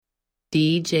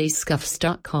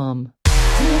DJScuffs.com.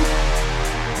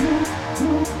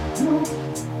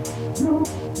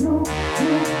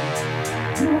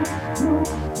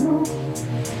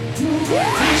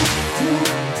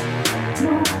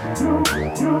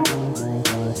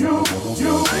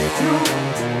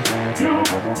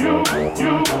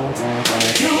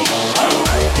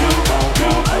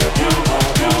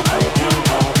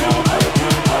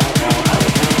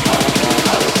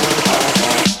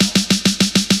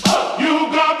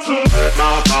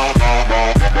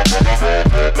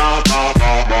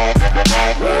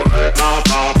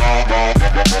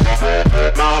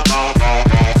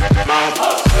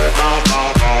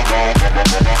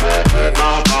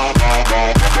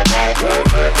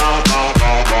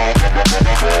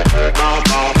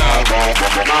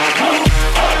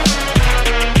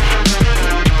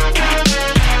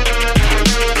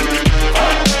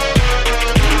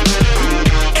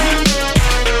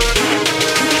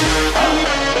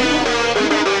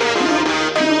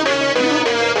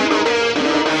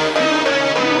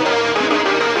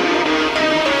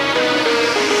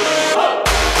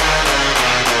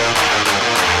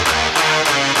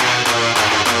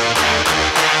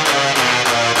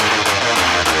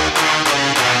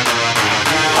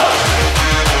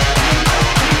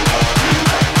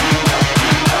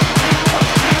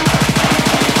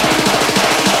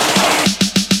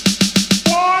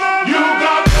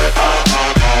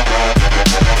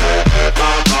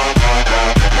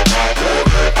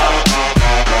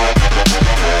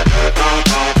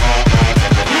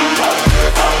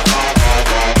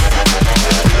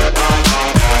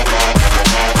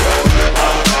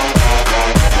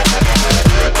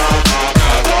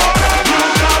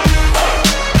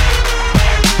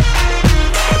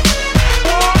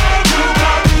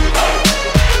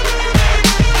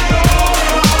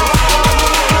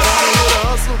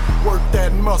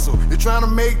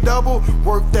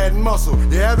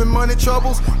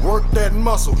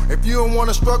 If you don't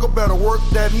wanna struggle, better work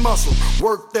that muscle.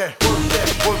 Work that muscle.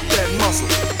 Work that muscle.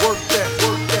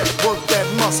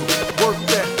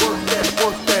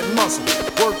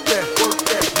 Work that muscle.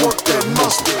 Work that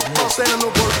muscle. Stand on the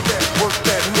work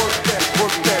that.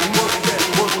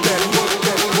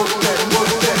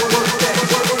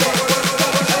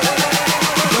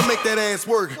 Now make that ass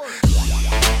work.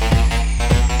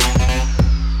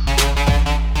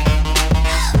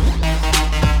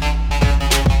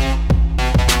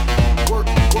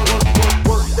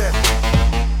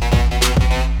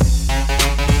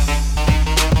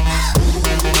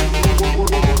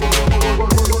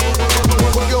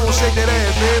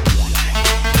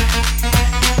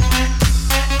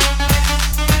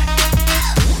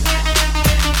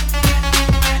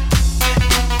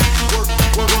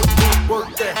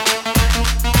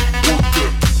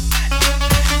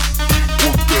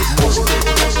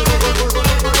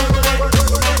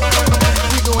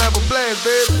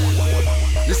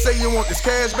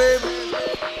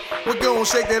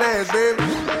 Shake that ass, baby.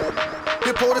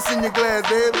 Then pour this in your glass,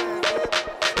 baby.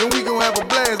 And we gon' have a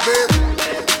blast, baby.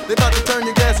 They about to turn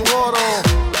your gas and water on,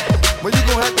 but you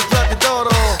gon' have to drop your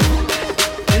daughter on.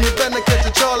 And you better catch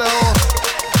a Charlie on,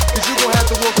 cause you gon' have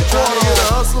to work a Charlie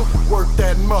on. Hustle, work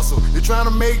that muscle. You're trying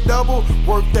to make double,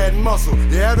 work that muscle.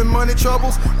 You're having money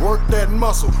troubles, work that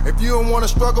muscle. If you don't wanna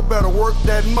struggle, better work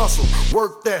that muscle.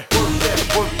 Work that muscle.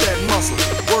 Work that muscle.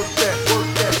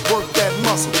 Work that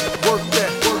muscle.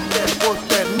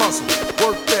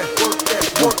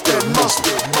 Work that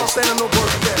muscle. Stand on the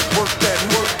work that.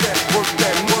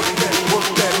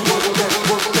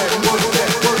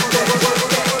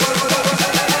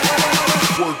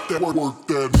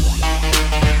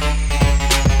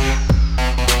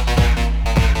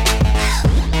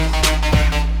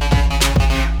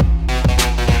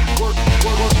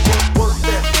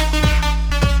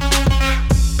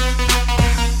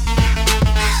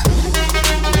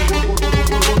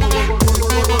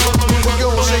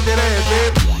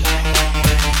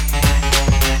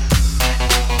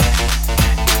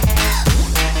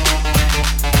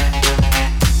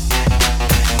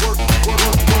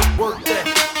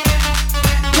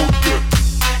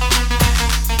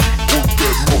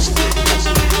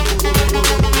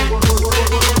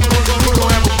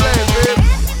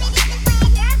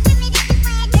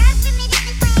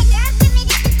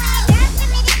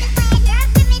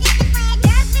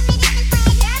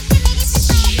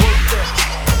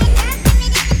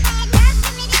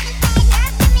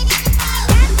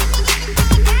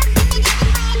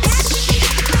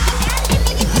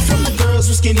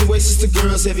 Skinny waist is the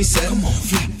girls heavy set. Come on,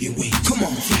 flap your wings. Come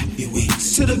on, flap your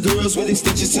wings. To the girls with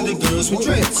extensions, to the girls with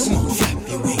dreads. Come on, flap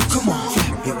your wings. Come on,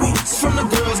 flap your wings. From the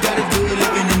girls got it good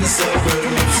living in the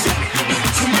suburbs. Flap your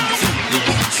wings. Come on, flap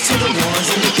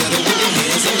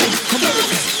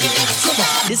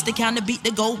count the beat to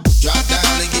go. Drop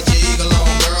down and get your eagle on,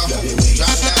 girl.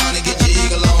 Drop down and get your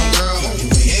eagle on, girl.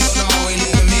 Hell no, ain't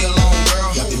leaving me alone,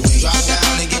 girl. Drop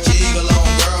down and get your eagle on,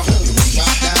 girl.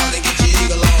 Drop down and get your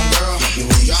eagle on, girl.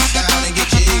 Drop down and get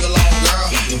your eagle on, girl.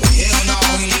 Hell no,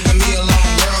 ain't leaving me alone,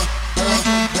 girl.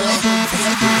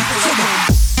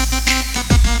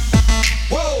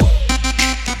 Whoa.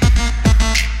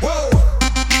 Whoa.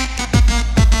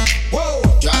 Whoa.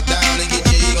 Drop down and get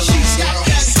your eagle on,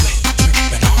 girl.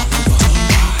 Dripping all over her.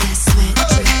 Sweat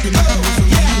dripping all over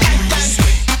me.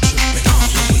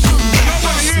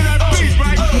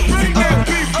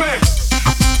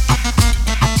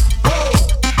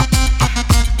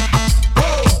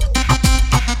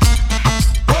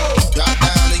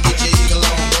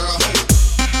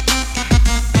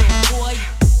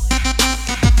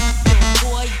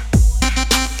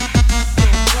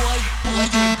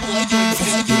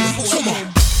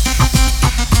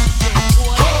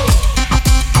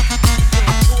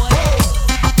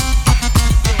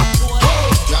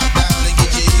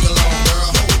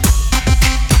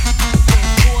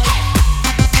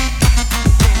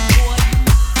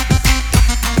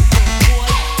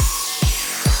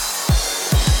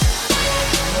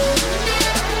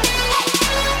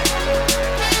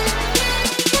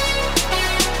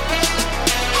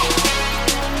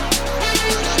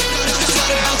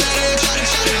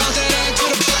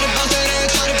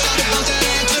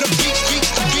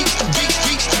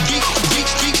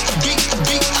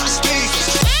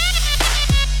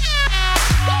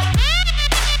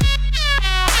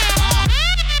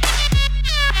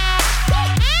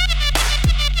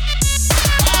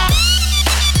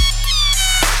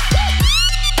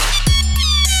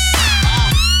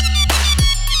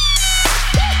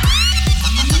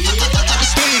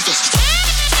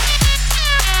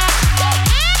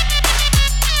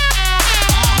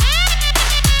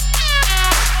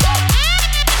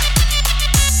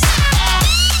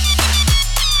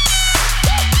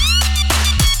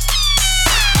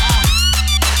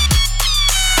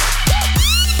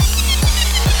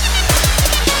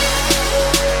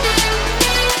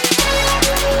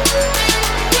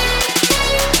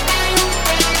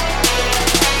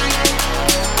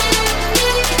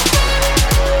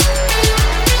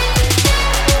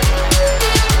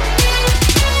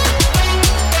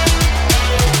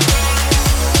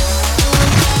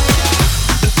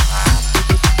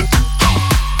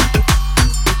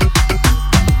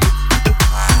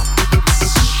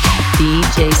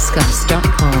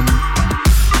 DJScuffs.com.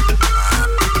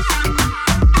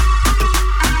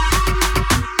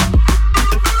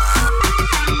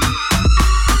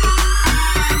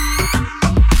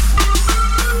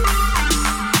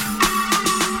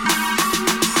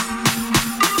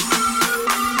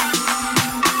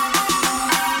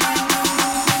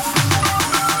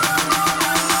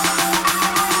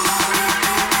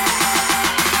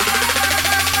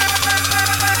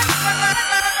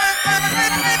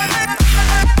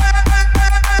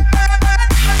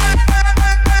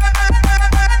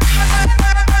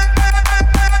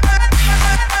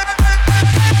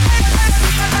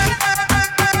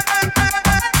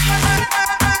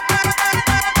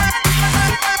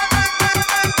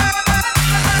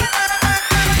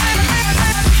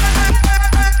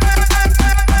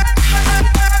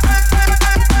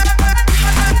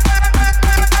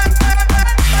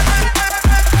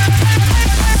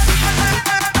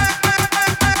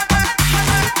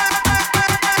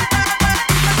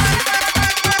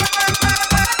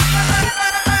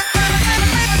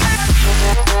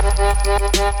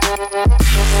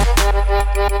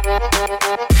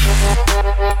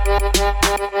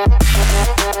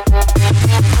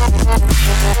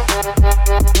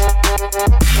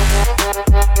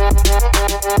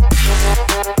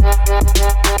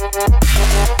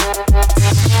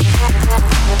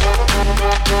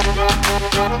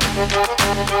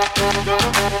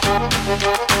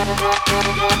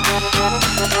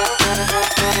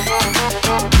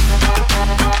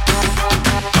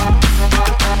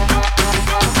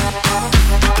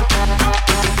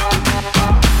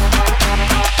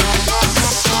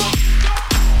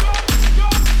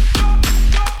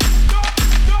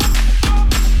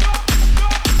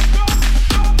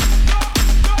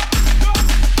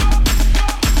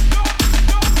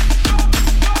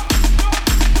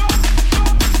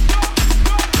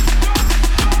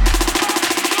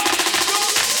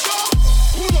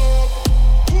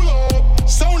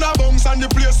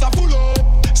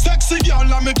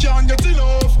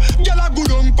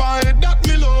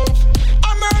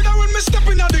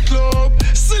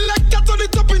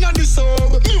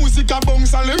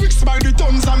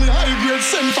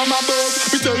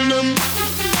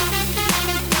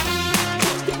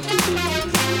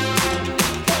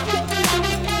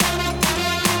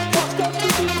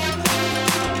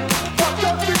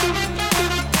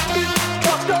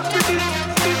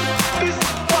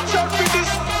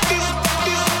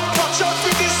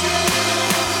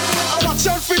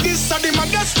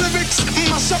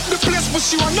 but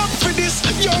she want up for this.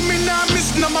 Yo, me nah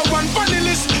miss number one funny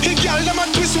list. Hey, girl, them a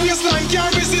twist waistline,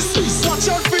 can't resist. Watch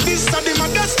out for this, and them a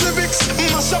dance lyrics.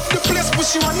 Mash up the place, but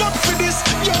she want up for this.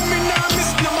 Yo, me nah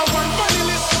miss number one funny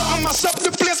list. Mash up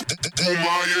the place.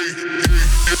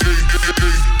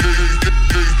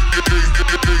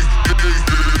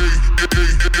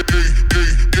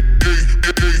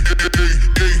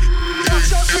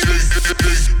 Watch out for this.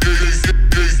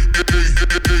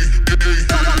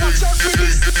 Watch out for this. Watch out for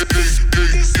this. Watch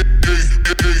out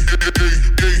for this.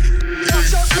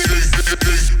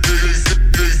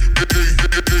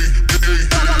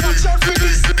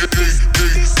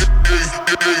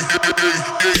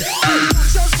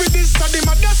 Watch out for this. I dem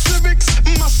a dance lyrics.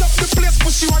 Mash up the place,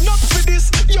 but she want up for this.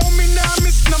 Yo, me nah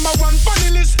miss number one funny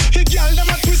list. Hey, girl, them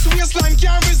a twist waistline,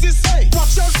 can't resist.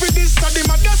 Watch out for this. I dem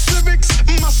a dance lyrics.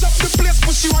 Mash up the place,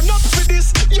 but she want up for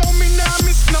this. Yo, me nah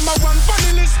miss number one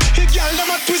funny list. Hey, girl, them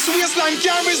a twist waistline,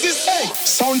 can't resist.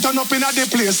 Sound turn up inna the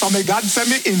place, so me glad say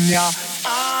me in ya.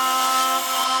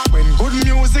 When good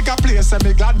music a play, say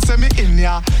me glad say me in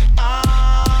ya.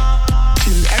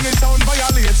 Kill any sound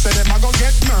violate, say them a go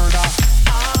get murder.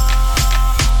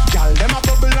 Girl, them a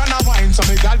bubble and a wine, so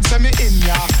me glad say me in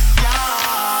ya.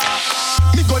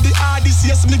 Me go the hardest,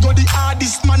 yes, me go the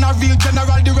hardest. Man a real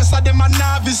general, the rest of them a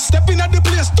novice. Step in at the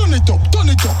place, turn it up, turn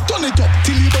it up, turn it up,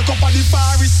 till you buck up at the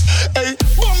forest. Hey,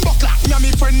 bumbo clap, me and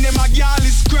me friend them a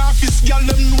gallus, graphist. Girl,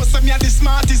 them know say me a the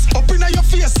smartest. Up inna your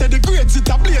face, say the grades it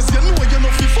a blaze. You know you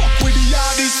know fi fuck with the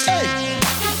hardest. Hey.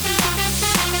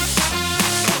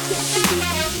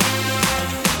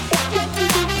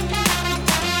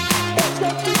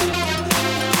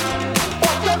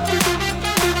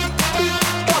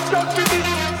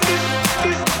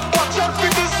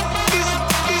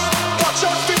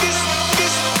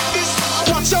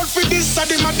 I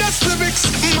dem a dance lyrics.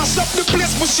 Mash up the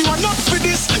place, but she want up for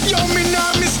this. Yo, me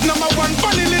nah miss number one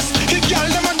funny list. Hey, girl,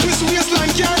 them a twist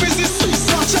waistline, can't resist.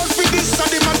 Watch out for this. I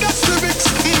dem a dance lyrics.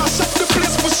 Mash up the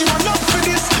place, but she want up for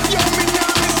this. Yo, me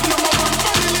nah miss number one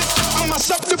funny list.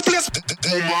 Mash up the place.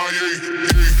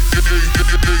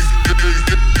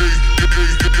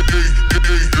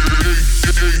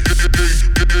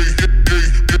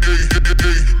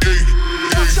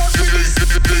 Watch out for this.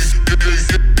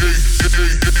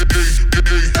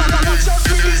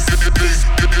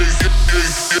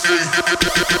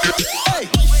 Hey.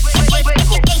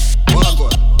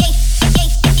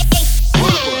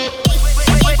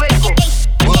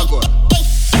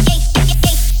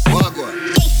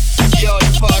 Yo, the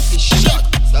party shot.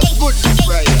 That's good,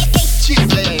 right? Cheap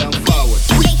player and forward.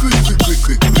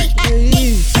 Quick.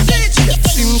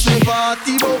 Simple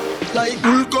party bop like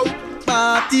Bulko.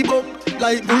 Party bop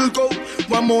like Bulko.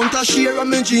 One month a share of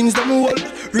my jeans them whole.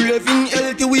 Raving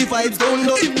healthy we vibes down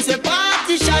low. Him say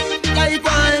party shot like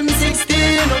one M16.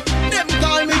 Them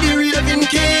call me the raving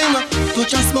king.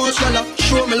 Touch a small shallow,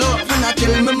 show me love. And I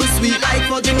tell me sweet like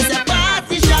for Jim. Say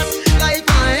party shot like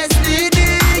my STD.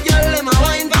 Girl, them a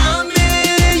wine for me,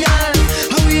 yeah.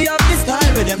 And we have this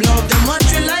style where them love them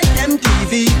watch we like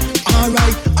MTV.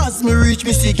 Alright, as me reach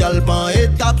me see girl pan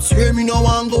head top. Swear me no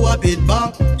want go a bit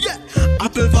back. Yeah.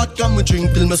 Apple vodka me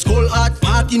drink till my skull hot.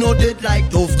 Party no dead like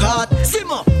Dove card.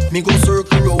 Simmer, me go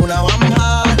circle round now I'm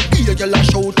hard. Here girl a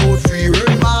shout out free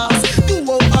word pass. Do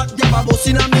out hot grab a bus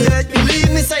inna me head.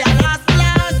 Believe me say I last.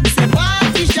 Me say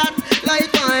party shot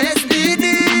like my STD.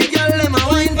 Girl them a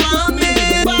wine for me.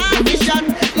 Party shot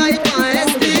like my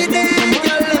STD.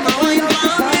 Girl them a wine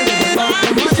for me.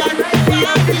 Party shot,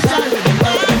 party shot,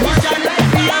 party shot,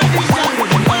 party shot.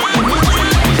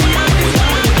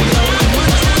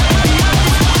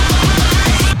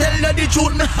 Tell her the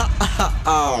truth, me ha ha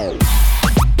ha.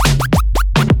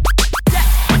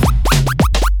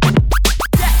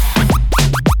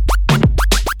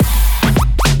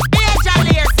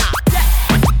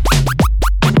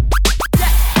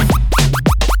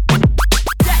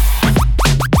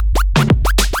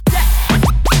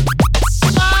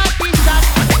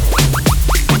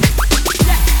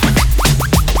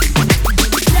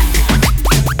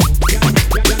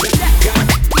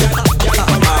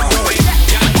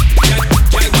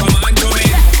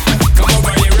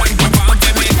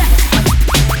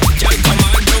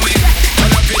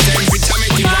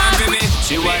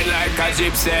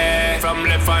 From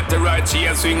left hand to right, she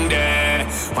a swing there.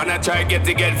 Wanna try get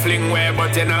fling where,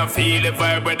 but you not feel the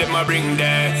vibe where them a bring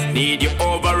there. Need you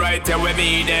over right here with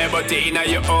me there, but in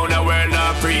your own world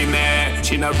not pre-me.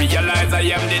 She not realize I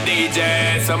am the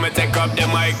DJ, so me take up the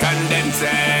mic and then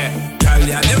say, girl,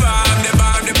 ya the bomb, the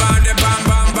bomb, the bomb, the bomb,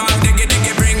 bomb, bomb, diggy,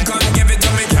 diggy, bring, come give it to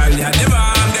me. Girl, ya the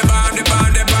bomb, the bomb, the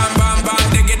bomb, the bomb, bomb, bomb,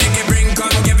 diggy, diggy, bring,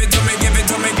 come give it to me,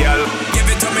 girl. Give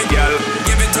it to me, girl.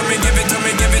 Give it to me, give it to me.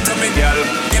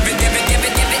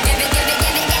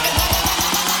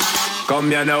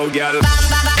 now, girl.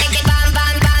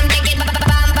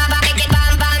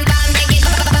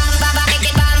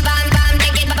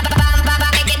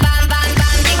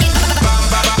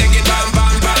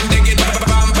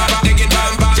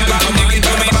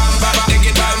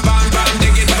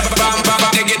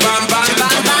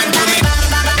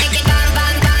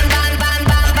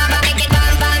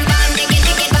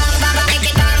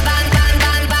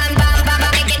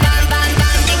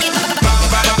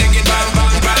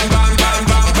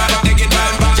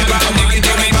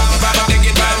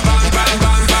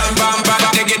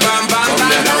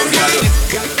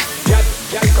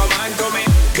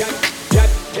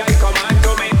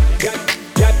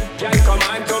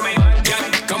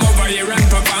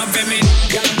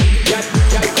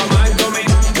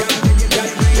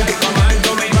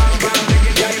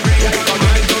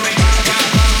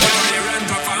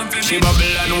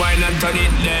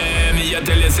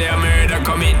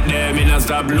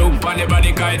 Look on the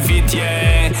body quite fit,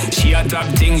 yeah. She a top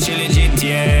thing, she legit,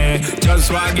 yeah.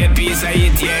 Just wanna get piece of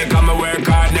it, yeah. Come and work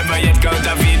hard, never yet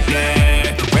counterfeit,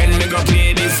 yeah. When me go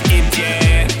play this hit,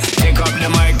 yeah. Take up the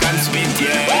mic and spit,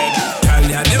 yeah. Girl,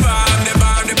 ya the bomb, the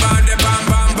bomb, the bomb, the bomb,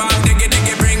 bomb, bomb. Diggy,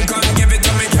 diggy, bring, come give it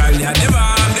to me. Girl, ya the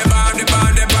bomb, the bomb, the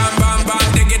bomb, the bomb, bomb, bomb.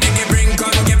 Diggy, diggy, bring,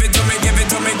 come give it to me,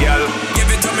 girl. Give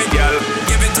it to me, girl.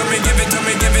 Give it to me, give it to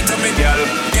me, give it to me, girl.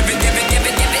 Give it, give it, give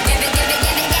it, give it, give it, give it,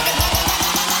 give it, give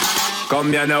it.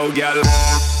 Come here now, girl.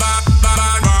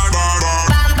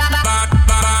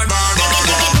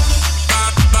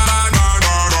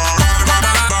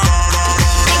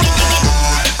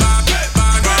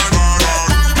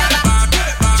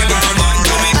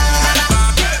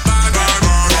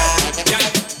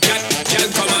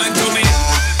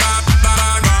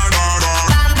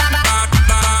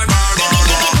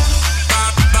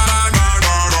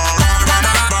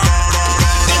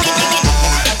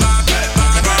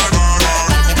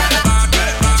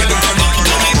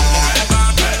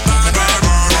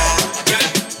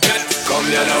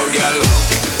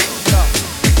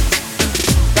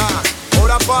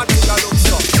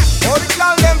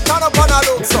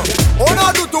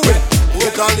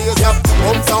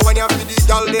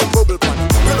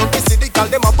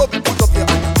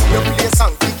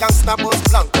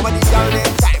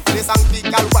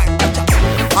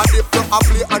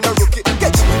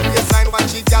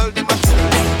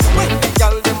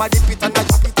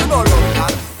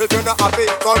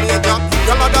 Come here, Jack.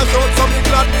 Y'all a dash out, so me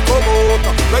glad me come out.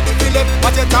 Ready for left,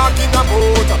 what you talking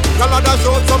about? Y'all a dash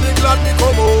out, so me glad me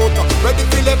come out. Ready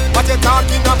for left, what you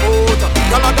talking about?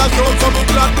 Y'all a dash out, so me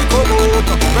glad me come out.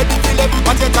 Ready for left,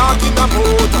 what you talking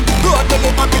about? Don't tell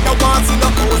them I'm in the ones in the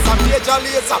house. I'm major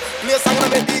laser. Place I'm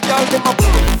gonna make the girl them a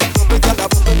boom. Bubble girl a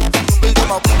boom. Bubble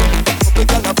them a boom. Bubble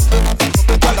girl a boom.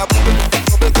 Bubble girl a boom.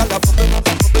 Bubble girl a boom.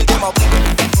 Bubble them a boom.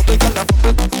 Bubble girl a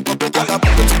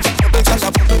boom. Bubble girl a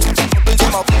boom.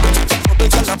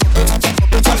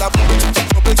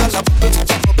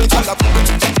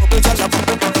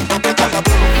 Bubble girl a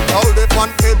boom. All the fun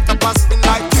head to pass me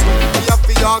like you. We have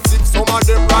the yards it, some of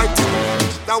them right.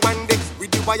 Now when they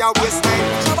with the wire waistline,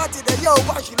 Shabati the yo,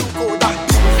 why she look good that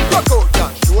deep? Rock out,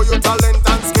 yeah, show your talent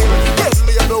and skill. Get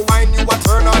the wine, you a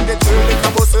turn on the chill. It a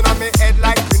bustin' on me head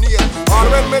like grenade. Or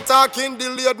when me talking,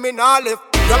 delayed me nah left.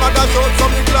 Y'all a dash out, so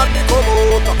me glad me come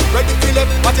out. Ready for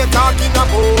left, what you talking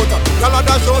about? Y'all a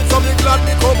dash out, so me glad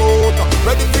me come out.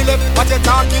 Ready for left, what you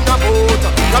talking about?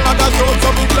 Y'all a dash out, so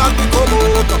me glad me come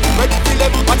out. Ready for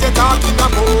left, what you talking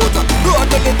about? Don't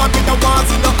tell them I'm in the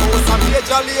ones in the house. I'm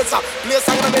major laser. Place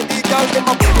I'm gonna make the girl them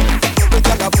a boom. Bubble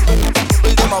girl a boom.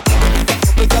 Bubble them a boom.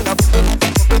 Bubble girl a boom.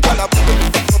 Bubble girl a boom.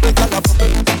 Bubble girl a boom.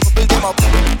 Bubble them a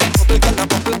boom. Bubble girl a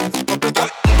boom. Bubble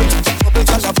girl. Bubble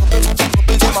girl a boom.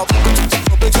 Bubble them a boom.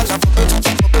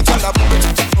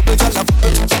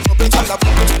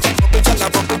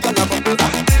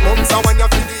 So when you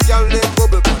feel the girl them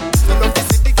bubble pan, you love to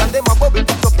see the girl them a bubble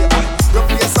put up your hand. You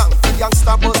play a song, the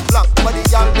youngster buzz blank, but the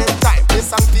girl them time, play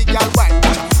song, the girl white.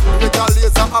 The girl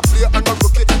laser a play and a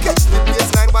rookie, catch the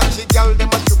baseline, watch the girl them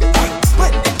a shoot it.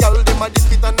 When the girl them a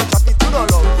dip it and a chop it, you know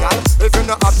love girl. If you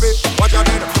not happy, watch your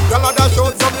head. Girl a dash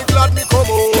out, so me glad me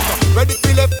come out. Ready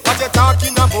for left, what you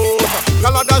talking about?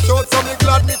 Girl a dash out, so me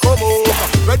glad me come out.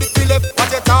 Ready for left,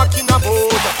 what you talking about?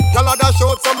 Girl a dash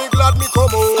out, so me glad me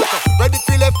come out. Ready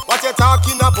for left, what you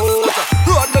talking about?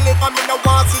 Road me live and me no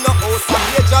want in the house. I'm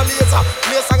major laser.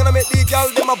 Place I'm gonna make the girl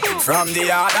them a From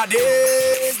the other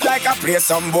days, like I play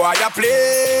some boy I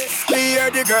play. Me hear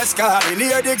the girls calling,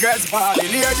 hear the girls bawling,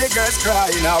 hear the girls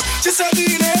crying out. She said,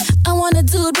 I want a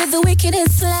dude with the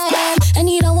wickedest slam. I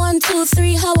need a 1, 2,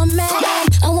 3, how a man.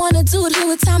 I want a dude who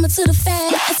would time it to the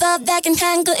fan. I thought that can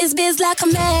handle his biz like a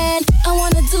man. I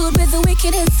want a dude with the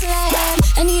wickedest slam.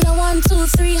 I need a 1, 2,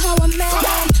 3, how a man.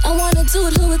 I want a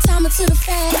dude who would time it to the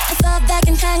fan. I thought that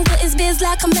can handle his biz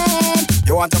like a man.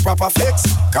 You want a proper fix?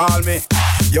 Call me.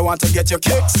 You want to get your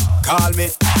kicks? Call me.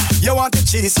 You want the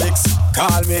cheese sticks?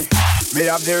 Call me. Me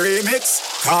have the remix?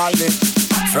 Call me.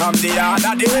 From the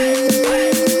other day.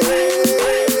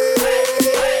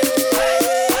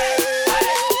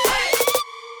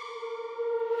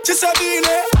 Just a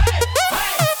minute.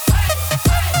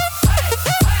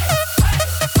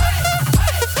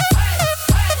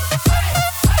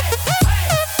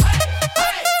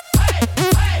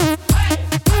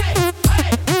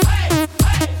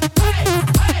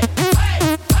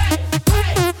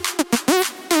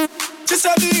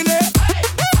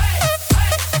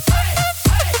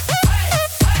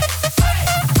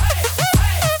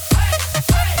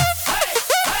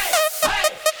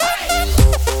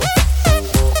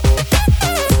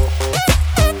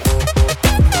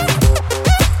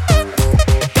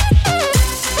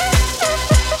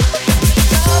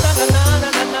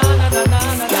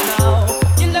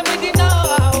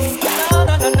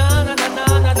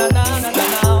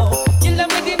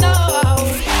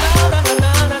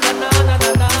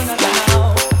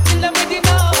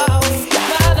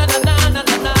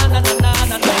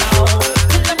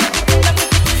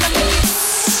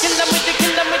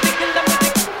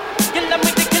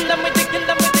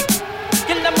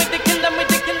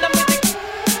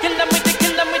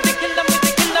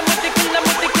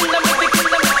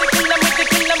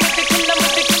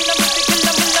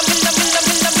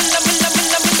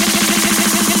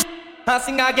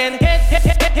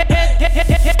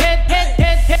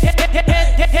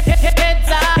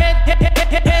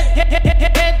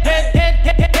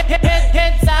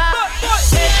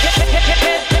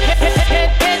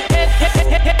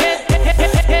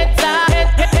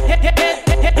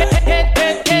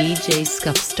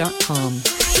 DJScuffs.com.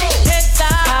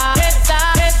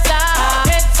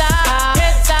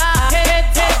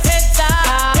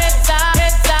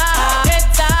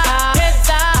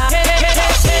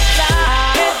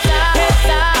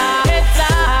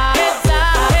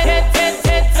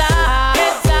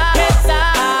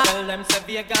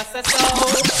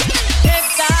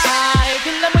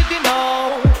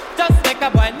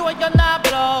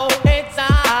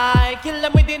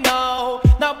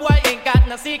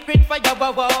 Secret for your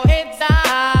wow, it's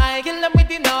I kill them with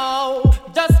the no.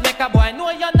 Just make a boy know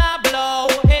you're not blow.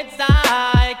 It's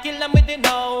I kill them with the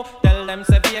no. Tell them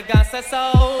say Vegas say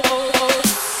so.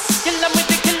 Kill them with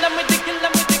the, kill them with the, kill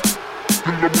them with the.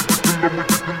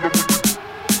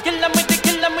 Kill them with the,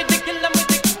 kill them with the, kill them with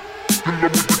the.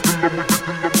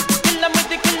 Kill them with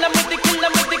the, kill them with the, kill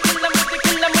them with the, kill them with the,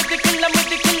 kill them with the, kill them with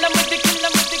the,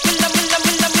 kill them with the, kill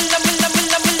them with the, kill them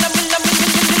with the, kill them with the.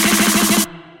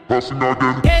 Passing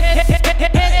again.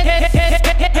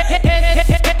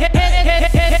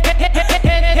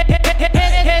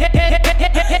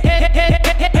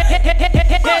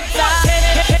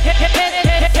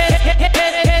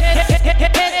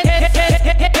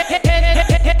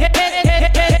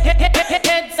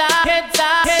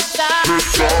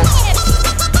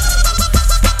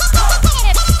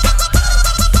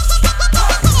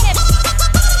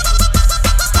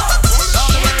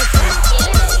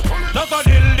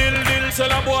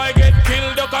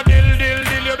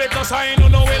 I know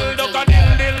no will, duck a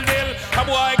dill, dill, dill. A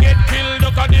boy get killed,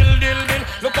 duck a dill, dill, dill.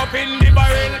 Look up in the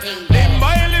barrel. Limb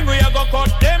by limb, we a go cut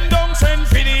them down, send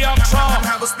for the oxa.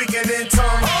 Have a speaking in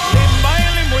tongue. Limb by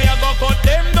limb, we a go cut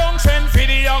them down, send for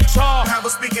the oxa. Have a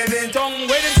speaking in tongue.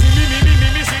 Where them see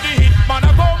me, see the hit man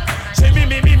a come. See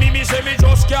me, say me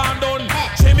just can't done.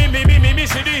 See me,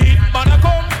 see the hit man a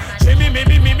come. See me,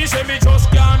 say me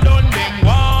just can't done. Them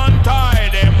one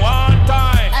tie, them one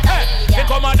tie. Hey, they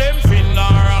come a them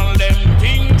funeral.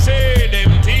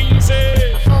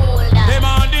 Them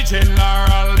on the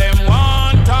general, them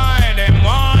one time.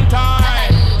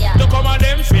 Look come at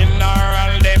them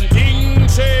funeral, them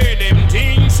things say.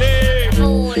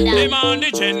 Them on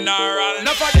the general,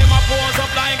 enough of them a pose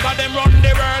up like a them run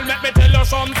the world. Let me tell you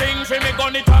something, fi me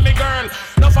gun it a me girl.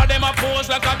 Enough of them a pose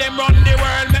like a them run the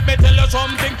world. Let me tell you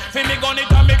something, fi me gun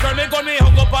it a me girl. Me gun me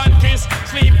hug up and kiss,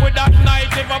 sleep with that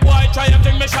night. If a boy try a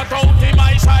thing, me shut out in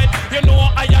my side. You know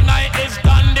I and I is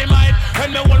dynamite.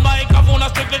 When me hold my cavuna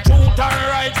strictly truth and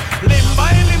right. Limb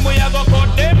by limb we a go cut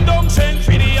them down, send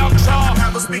for the oxa.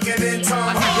 Have a speaking in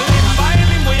tongue. Limb by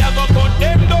limb we a go cut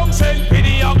them down.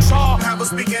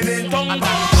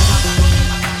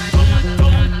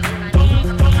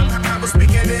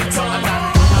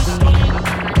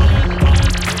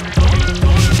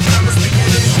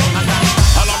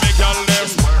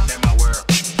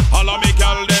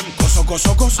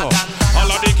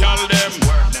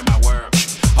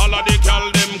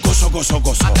 goso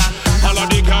goso. All of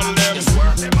the girl them,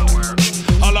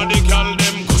 all of the girl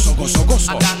them, goso goso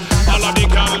goso. All of the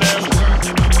girl them,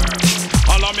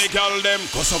 all of me girl them,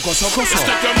 goso goso goso.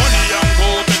 Take your money and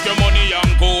go, take your money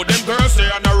and go. Them girls say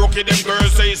I'm a rookie, them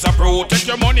girls say it's a pro. Take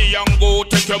your money and go,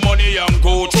 take your money and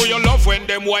go. Show your love when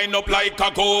them wind up like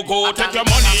a go-go. Take your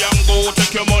money and go,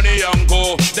 take your money and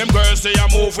go. Them girls say I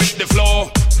move with the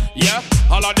flow. Yeah,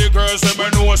 all of the girls them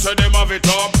know say them have it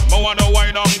up. I wanna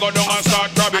wine and go down and start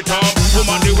grab it up.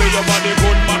 Woman the way your body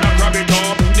good, man I grab it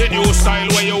up. The new style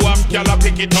where you have, gyal I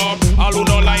pick it up. All who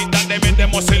don't like that, them in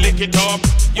them must lick it up.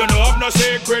 You know have no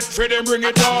secret, for them bring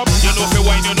it up. You know fi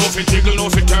wine, you know fi jiggle, know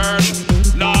fi turn.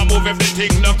 Now move if the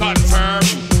thing no confirm.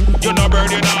 You know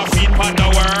bird, you know feet pan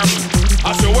the worm.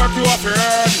 As you work, you have to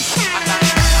earn.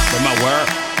 Them at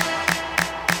work,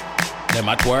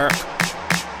 them at work.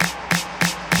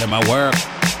 Them at work.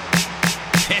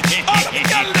 All of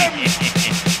them.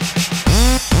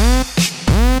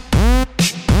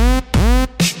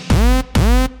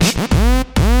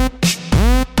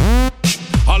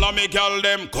 All of me girl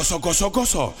them, goso goso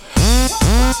goso.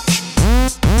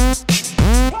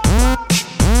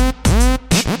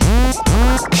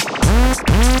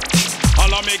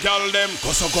 All of me girl them,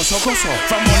 goso goso goso.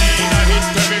 From money in a hit,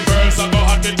 every girls I go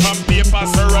hot it. From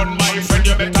papers to run, my friend,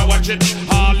 you better watch it.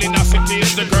 All in the city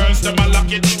is the girls, them a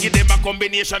lock it. Give them a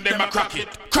combination, them a crack it,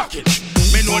 crack it.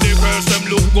 Me know the girls, them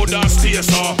look good and stay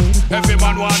so. Every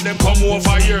man want them come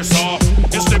over here so.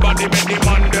 It's the body make the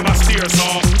man, them a steer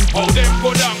so. How them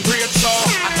good and great so.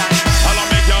 All of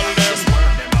me girl them,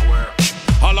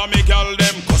 all of me girl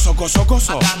them, goso goso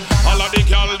goso. All of the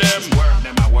girl them,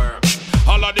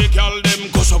 all of the girl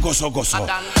them, goso goso goso.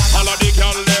 All of the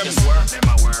girl them,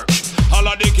 all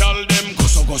of the girl them,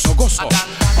 goso goso goso.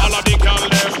 All of the girl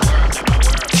them,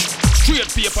 straight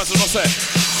papers you know say.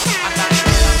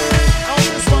 I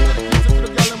always want to listen to the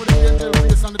girl with the angel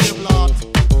face and the devil heart.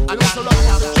 I also love the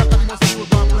track and the most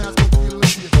people players go feel the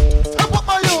face. Step up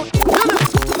my youth,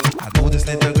 I know this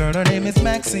little girl, her name is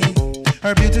Maxine.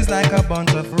 Her beauty's like a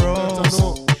bunch of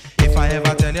roses. If I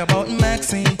ever tell you about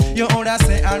Maxine, you older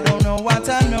say I don't know what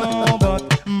I know,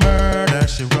 but murder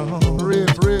she wrote.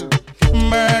 Real.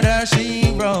 Murder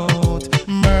she wrote.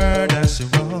 Murder she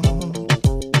wrote.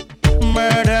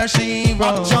 Murder she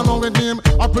wrote. Action with him,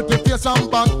 a pretty face and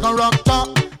bad character.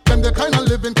 Them the kind of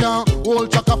living can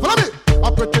hold chaka. Follow me.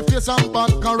 A pretty face and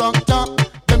bad character.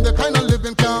 Them the kind of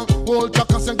living can hold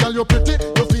chaka. Say girl you pretty,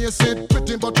 your face it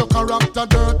pretty, but your character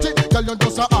dirty. Girl you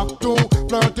just a act too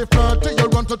flirty. You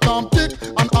run to Tom Dick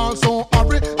and also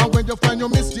hurry. And when you find your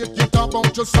mistake, you talk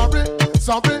about you sorry.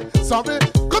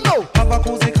 Come now. Have a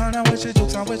cozy corner where she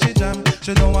jokes and where she jam.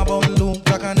 She know about Luke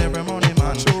Jack and every money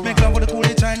man. Make love with the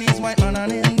coolie Chinese, white man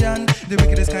and Indian. The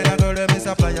wickedest kind of girl that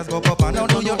Mr. Flyers go up and now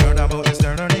do you heard about this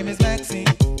girl? Her name is Maxine.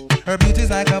 Her beauty's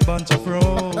like a bunch of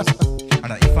roses.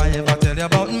 And if I ever tell you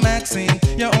about Maxine,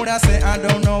 you older say I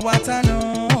don't know what I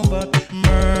know, but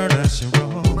murder she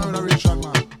wrote. Murderation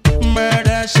man.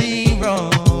 Murder she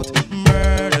wrote.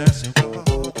 Murder she wrote.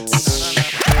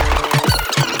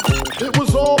 It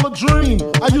was all a dream.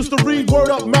 I used to read Word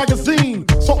Up magazine.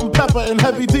 Salt and Pepper and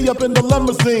Heavy D up in the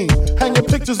limousine. Hanging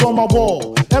pictures on my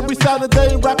wall. Every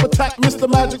Saturday, rap attack Mr.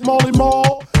 Magic Molly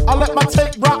Mall. I let my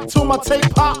tape rock till my tape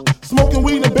pop. Smoking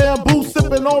weed and bamboo,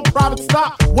 sipping on private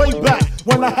stock. Way back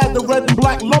when I had the red and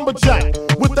black lumberjack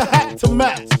with the hat to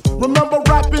match. Remember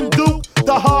rapping Duke?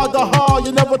 The hard.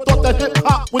 You never thought that hip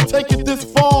hop would take it this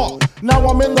far. Now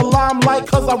I'm in the limelight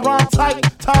cause I rhyme tight.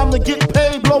 Time to get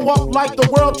paid, blow up like the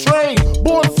world trade.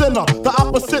 Born sinner, the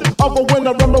opposite of a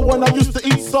winner. Remember when I used to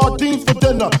eat sardines for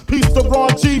dinner? Peace to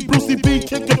Ron G, Brucey B,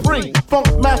 Kid Capri, Funk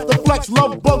Master Flex,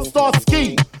 Love Bug, Star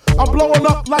Ski. I'm blowing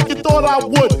up like you thought I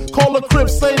would. Call a crib,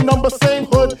 same number, same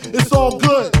hood. It's all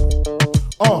good.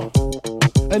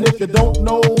 And if you don't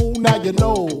know, now you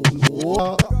know.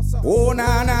 Oh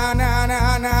na na na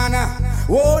na na na.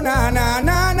 Oh na na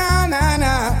na na na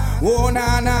na. Oh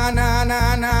na na na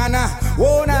na na na.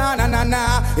 Oh na na na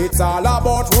na. It's all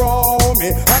about Romy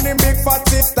and the big fat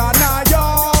sister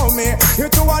Naomi. You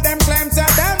two of them claims that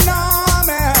them know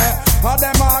me. All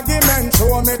them arguments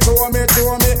show me.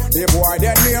 The boy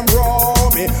that name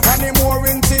Romy and the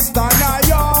mooring sister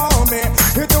Naomi.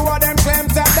 You two of them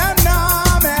claims that them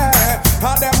know me.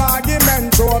 All them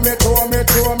arguments show me.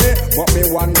 But me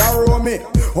wonder Romy,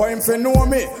 how him fi know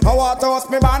me? How I toast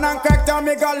me ban and crack down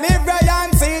me go live where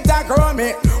and see it a grow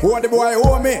me. Oh the boy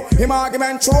owe me, him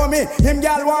argument show me. Him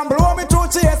gal want blow me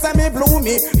through chase and me blew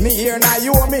me. Me here now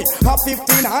you owe me, a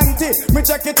 15 auntie. Me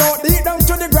check it out deep down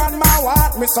to the grandma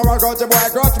what. Me so I grudge the boy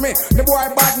grudge me, the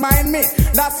boy bad mind me.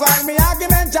 That's why me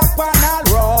argument Japan all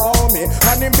row me.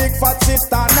 And him big fat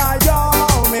sister now yo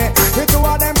me. The two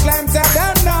of them claim that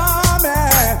them know me.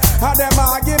 And them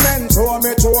argument show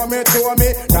me.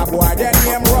 That boy their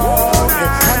name wrong me.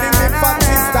 And the big fat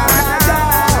sister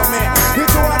know me. The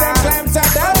two of them claim that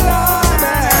them know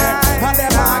me. And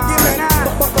them argument.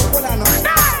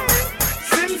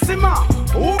 Sim Simma,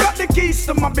 who got the keys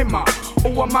to my bimmer? Who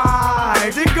am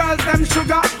I? The girls them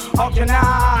sugar. How can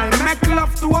I make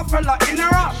love to a fella in a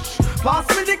rush? Pass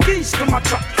me the keys to my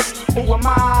trucks. Who am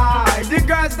I? The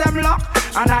girls them lock.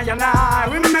 And I,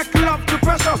 we make love to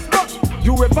precious. Look,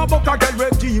 you ever buck a girl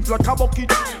with deep like a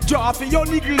bucket? Draw for your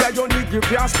niggle like your niggle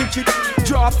can't stitch it.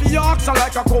 Draw for your oxen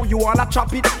like a cow, you wanna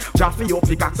chop it. Draw for your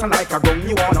pickaxe like a gun,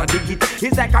 you wanna dig it.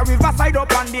 It's like a riverside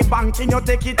up on the bank and you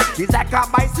take it. It's like a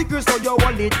bicycle so you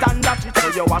hold it and dash it. So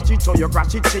you watch it, so you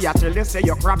crash it. She a tell you say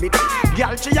you grab it.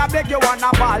 Girl, she a beg you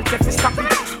wanna ball, say fi stop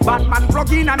it. Batman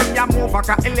plug in and me a move like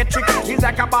a electric. It's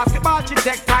like a basketball, she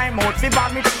take time out fi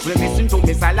bomb it. We listen to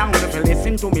me silent, we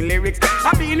listen to me lyrics.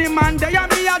 I be the man there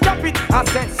and me a drop it. I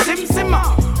said Sim Simma,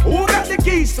 who got the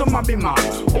keys to my bimmer?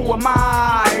 Who am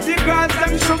I? The girls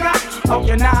them sugar. How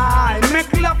can I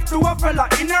make love to a fella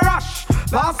in a rush?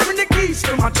 Pass me the keys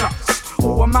to my trucks.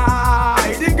 Who am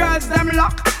I? The girls them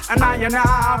lock. And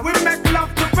I, we make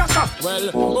love to precious.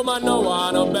 Well, woman no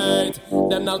wanna bait.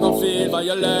 Them not gon' feel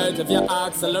violate. If you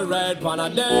accelerate, pan a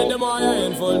day, the more you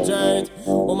infiltrate.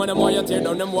 Woman, the more you tear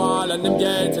down them wall and them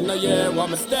gates. In the year, what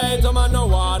mistake, woman no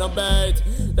wanna bait.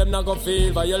 Them not gon'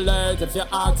 feel violate. If you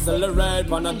accelerate,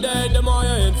 pan a day, the more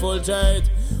you infiltrate.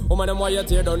 Woman, them why you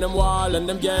tear down them wall and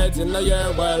them gates in the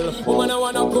year. Well, woman, I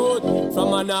wanna good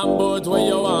from a knock boat where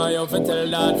you want you fi tell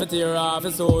that fi tear off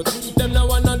his suit. Them no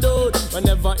wanna do it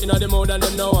whenever inna the mood and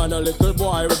them no want a little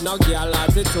boy with no girl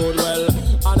attitude. Well,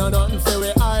 I know nothing fi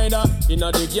we either.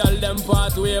 Inna the girl them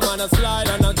pathway man a slide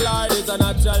and a glide is a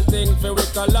natural thing fi we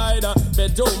collide.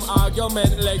 Bedroom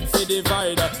argument leg fi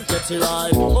divider. Get you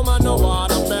right, woman no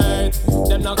wanna bait.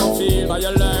 Them not gon' feel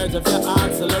violate if you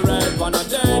accelerate. One a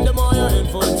day the more you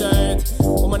infiltrate.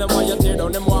 Woman, them why you tear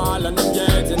down them wall and them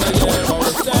gates in the year. But we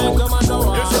say, them a no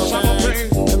wanna bait.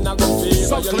 Them not gon' feel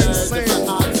violate if you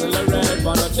accelerate.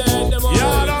 One a day the more you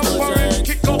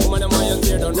infiltrate. Woman, them why you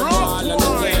tear down them wall and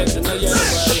them gates in the year.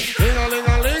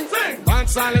 Ling-a-ling-a-ling, band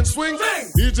silent swing.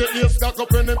 DJ Ace got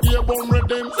up in the ear bone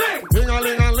rhythm.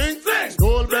 Ling-a-ling-a-ling,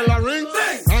 gold bell a ring.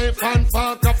 Knife and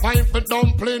fork a fine for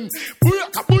dumpling.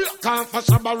 Booyaka, booyaka, for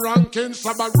Shabba ranking.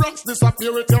 Shabba rocks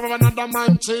disappear with you another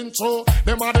man change. So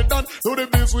them are the done to the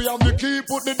biz. We have the key,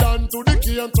 put the down to the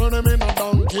key and turn them in a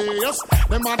donkey. Yes,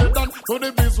 them are the done to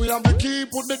the biz. We have the key,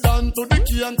 put the down to the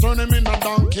key and turn them in a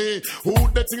donkey. Who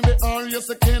they think they are? Yes,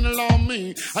 they can't allow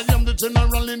me. I am the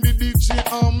general in the DJ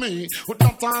army. With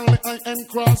not only I am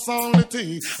cross all the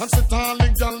T. And sit all the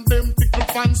gal them tickle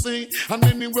fancy. And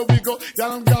anywhere we go,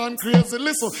 y'all gone crazy.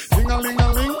 Listen,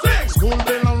 ding-a-ling-a-ling, school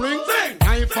bell a ring.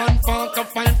 Knife and fork a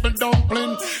fine for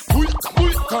dumpling. Booyaka,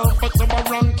 booyaka, for Shabba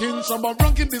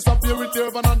ranking disappear with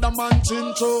you another man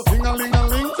chin. So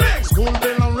ding-a-ling-a-ling, school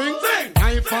bell a ring.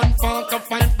 Knife and fork a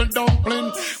fine for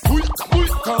dumpling. Booyaka,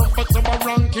 booyaka, for Shabba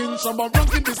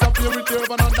ranking disappear with you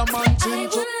another man chin.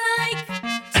 I would like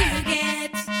to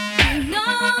get to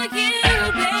know you,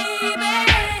 baby.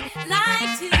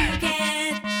 Like to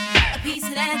get a piece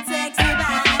of that sexy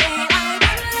body. I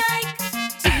would like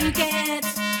to get to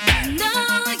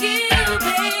know you,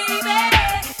 baby.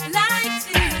 Like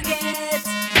to get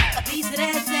a piece of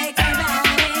that sexy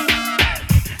body.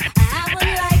 I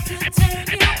would like to turn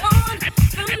you on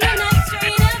from the night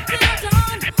straight up till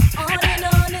dawn. On and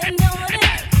on and on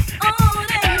and on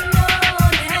and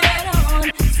on and on.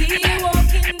 See you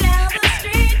walking down the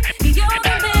street. You're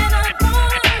the man I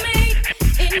wanna meet.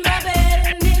 In my bed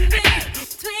and in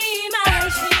between my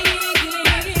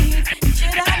sheets.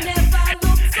 Should I never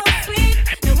look so sweet?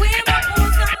 The way my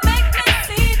pose that make me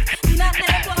see. Not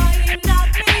that boy, you knock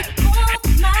me off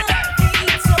my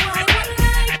feet. So I would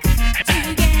like to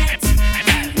get to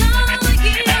know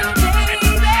you,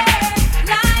 baby.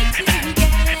 Like to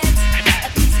get a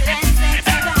piece of that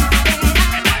sexy body.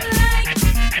 I would like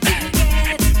to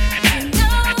get to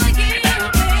know you,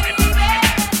 baby.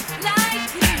 Like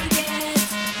to get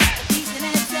a piece of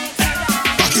that sexy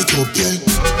body. Back it up, yeah.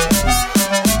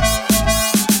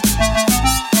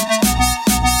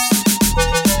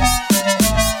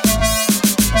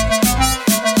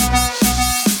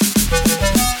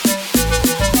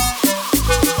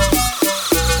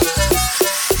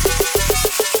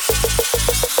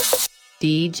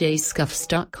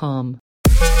 DJScuffs.com.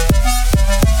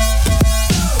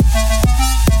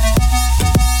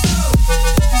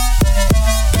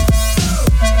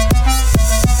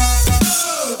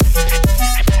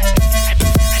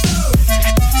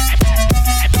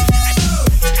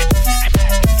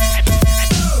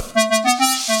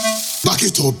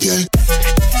 up, yeah.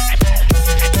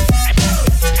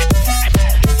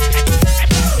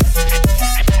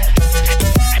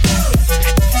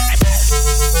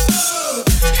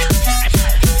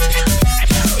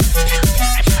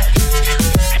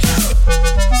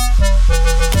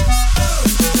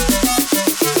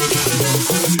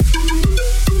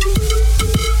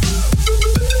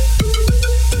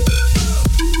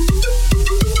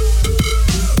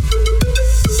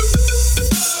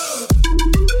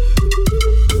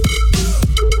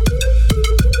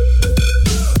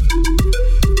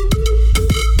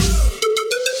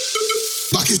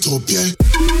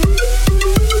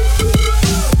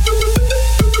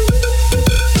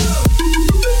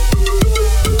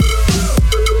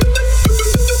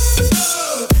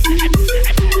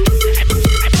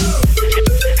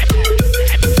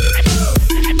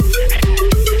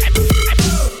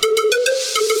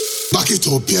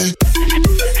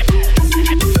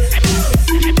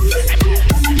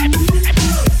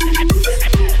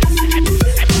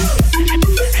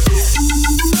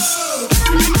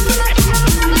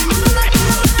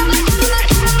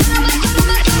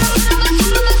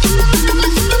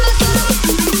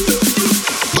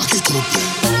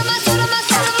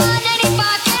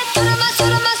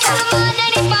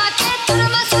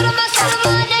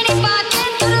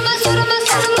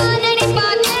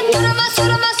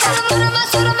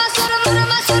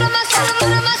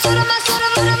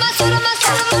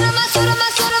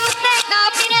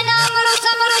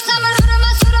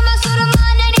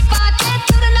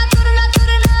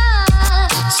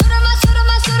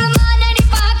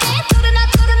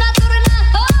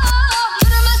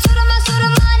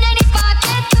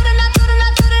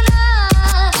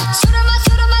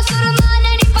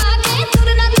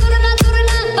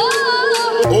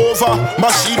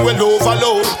 Machine well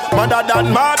overload. Madder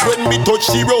than mad when me touch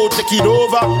the road. Take it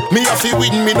over. Me have to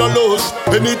win, me no lose.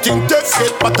 Anything test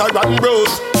get batter and bros.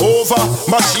 Over.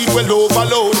 Machine well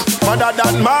overload. Madder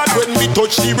than mad when me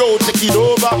touch the road. Take it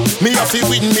over. Me have to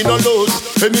win, me no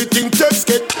lose. Anything test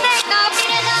get.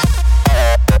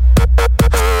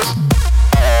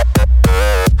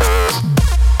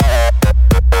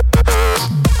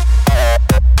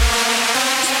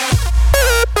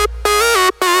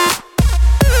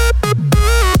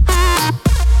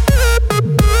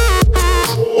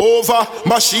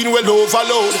 Machine will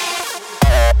overload.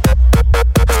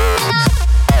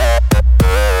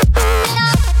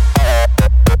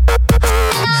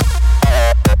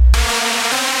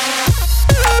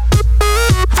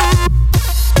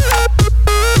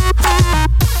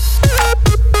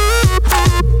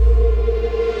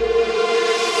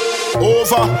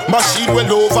 Machine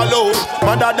will overload.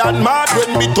 Madder than mad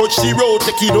when me touch the road.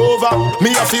 Take it over.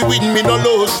 Me have to win, me no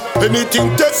lose.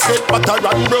 Anything test get batter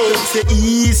and bros. Say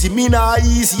easy, me not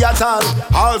easy at all.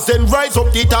 I'll send rise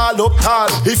up the tall up tall.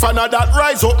 If another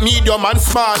rise up medium and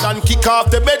small and kick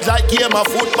off the bed like game of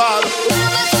football.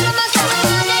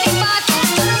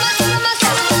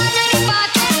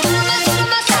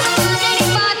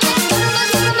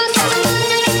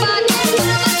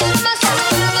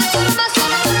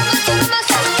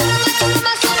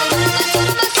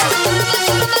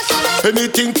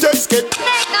 Anything test get.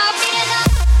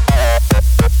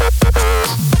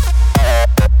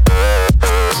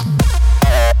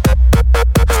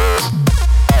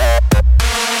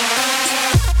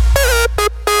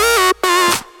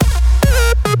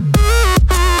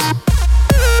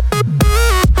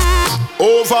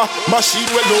 Over, machine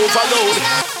will overload.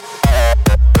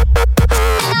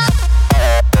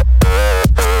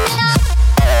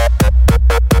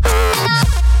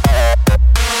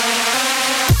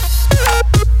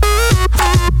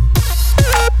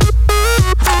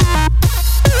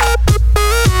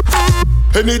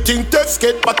 Anything test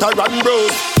get batter and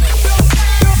bros.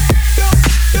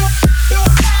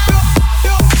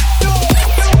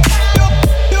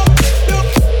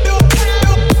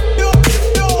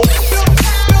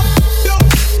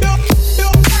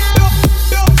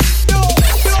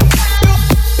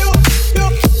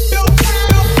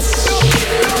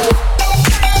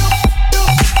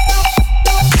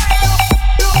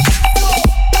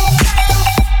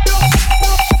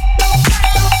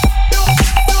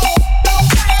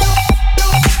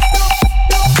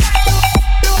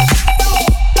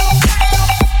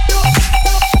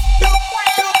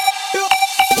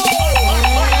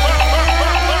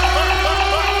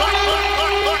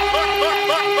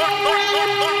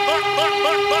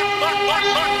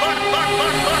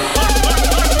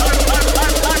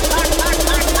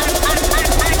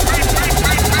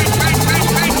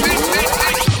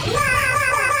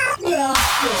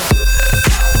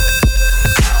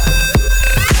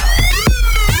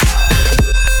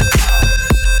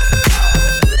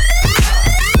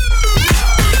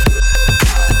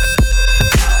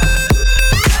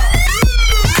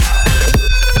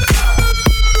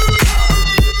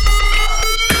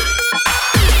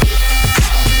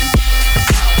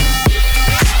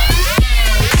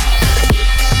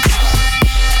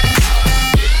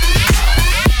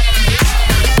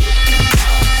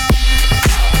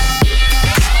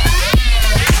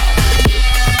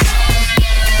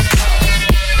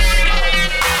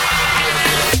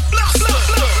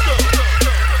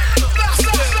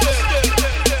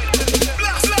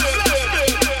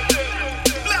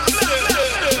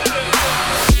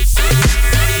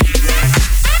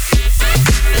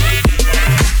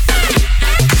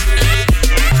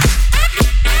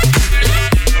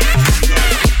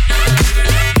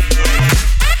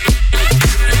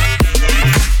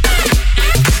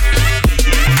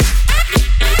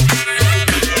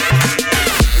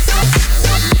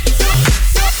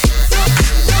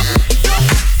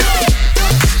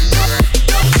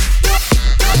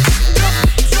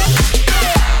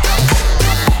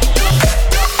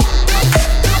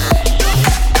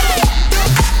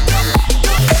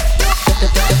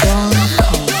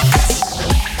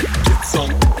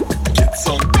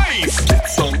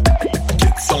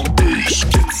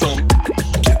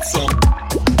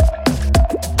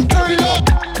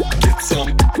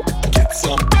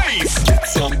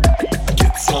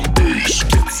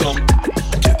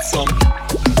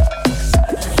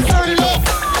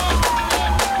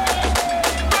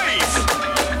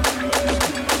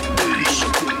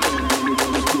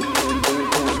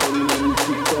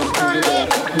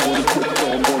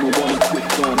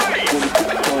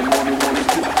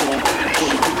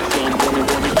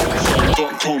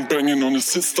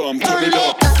 system, turn it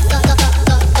up.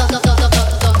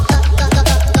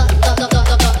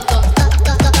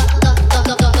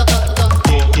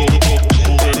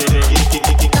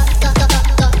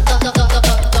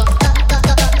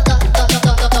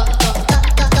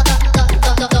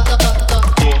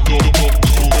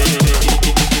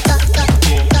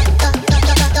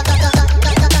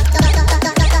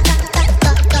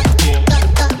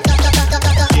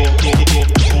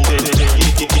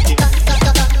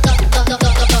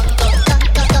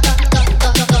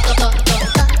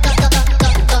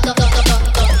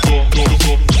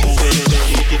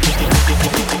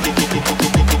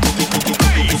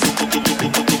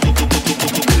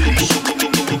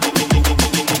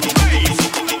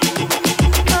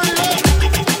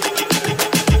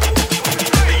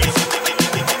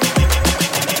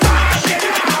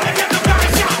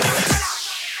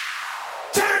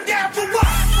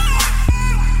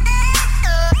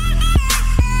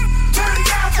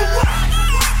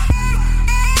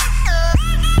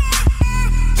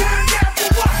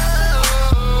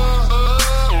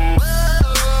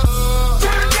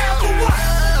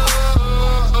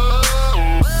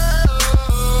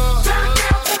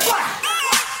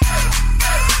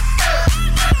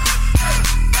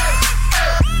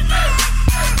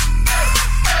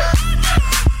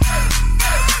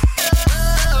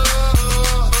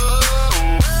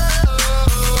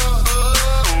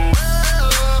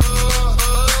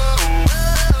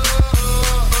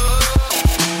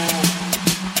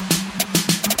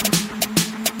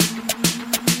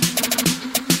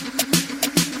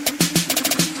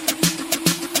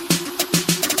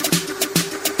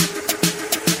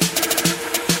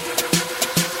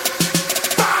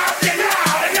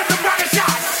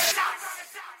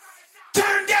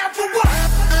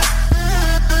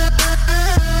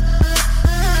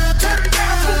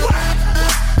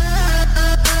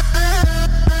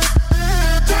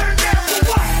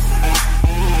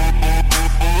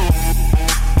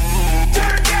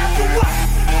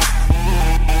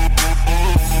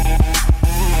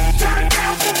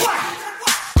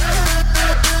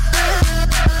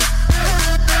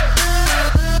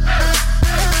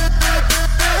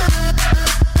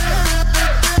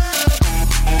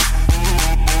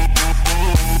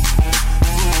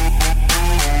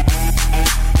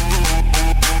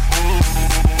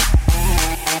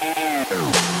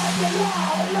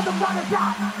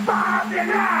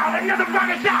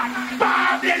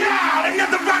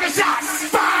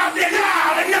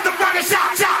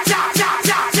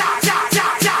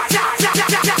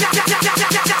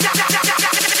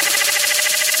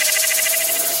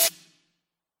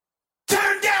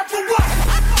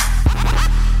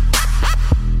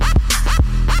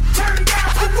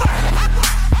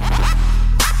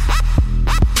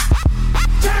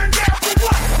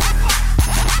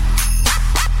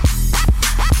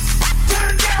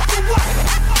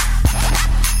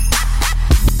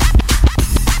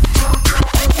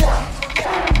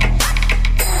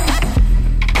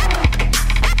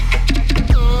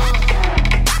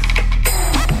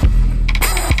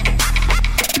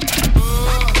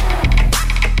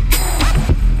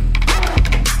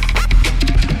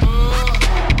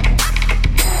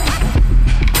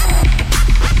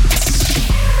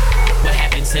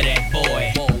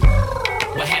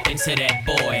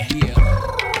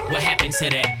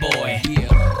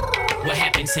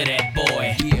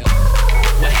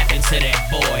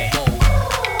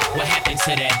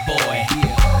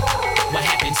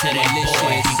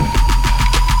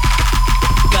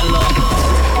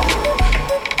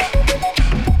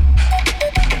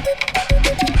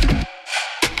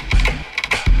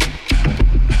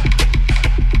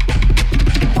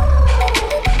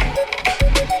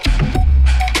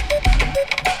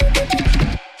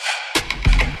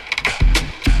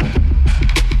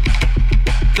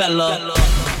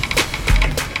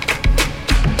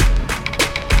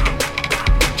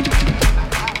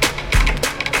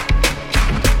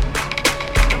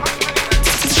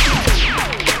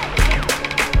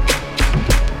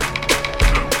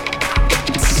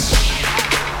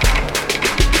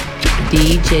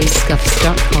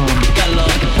 DJScuffs.com.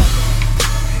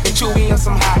 And Chewy on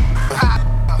some hot.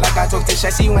 Like I told Tish, I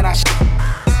see when I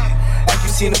like you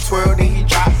seen him twirl, then he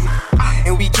drop.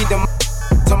 And we keep them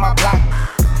to my block.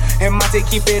 And Monte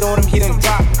keep it on him, he done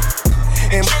drop.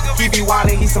 And he be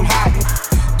wildin', he some hot.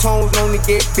 Tones known to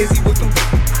get busy with them.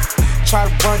 Try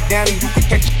to run down and you can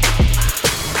catch it.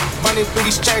 Running through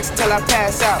these tracks till I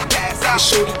pass out. And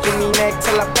shorty give me neck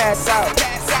till I pass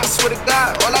out. I swear to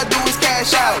God, all I do is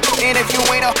cash out. And if you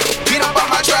ain't up, get up on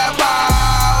my trap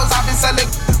house. I've been selling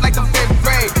like the 5th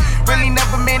grade. Really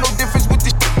never made no difference with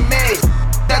the shit made.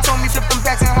 That told me flip them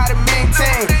packs and how to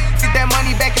maintain. Get that money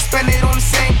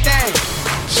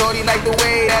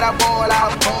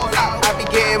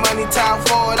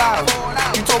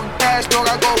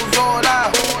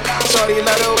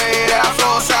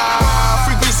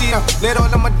let all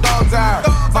of my dogs out.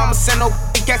 Mama sent no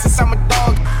cats inside my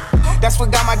dog. That's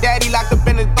what got my daddy locked up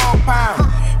in the dog pound.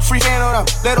 Free hand on up,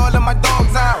 let all of my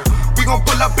dogs out. We gon'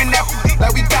 pull up in that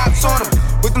like we cops on them.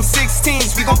 With them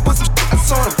 16s, we gon' put some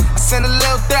shots on them. I send a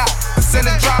little drop, I send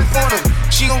a drop on them.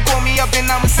 She gon' call me up and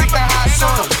I'ma stick the hots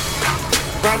on them.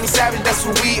 Grammy Savage, that's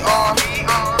what we are.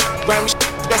 Grammy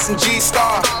that's in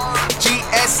G-Star.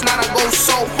 GS, now I go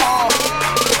so hard.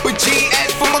 But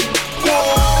GS from a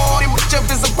war. If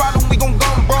there's a problem, we gon'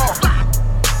 gun brawl.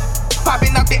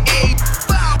 Popping out the A.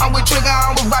 I'm with Trigger,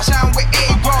 I'm with Rasha, I'm with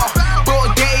A-Raw.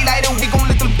 Broad daylight and we gon'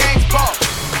 let them gangs ball.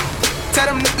 Tell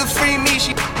them niggas free me,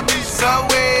 she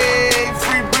Subway,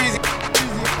 free breezy.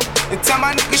 And tell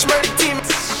my niggas murder team.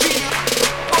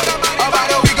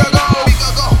 About a week ago.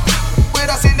 With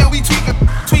us and then we tweak.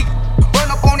 Run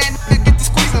up on that nigga, get the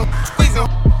squeeze him.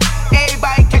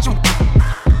 Everybody catch him.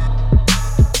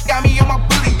 Got me on my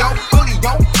bully,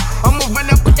 yo. I'ma run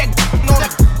up with that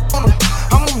on him.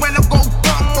 I'ma run up, go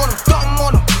dumb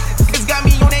on him. Niggas got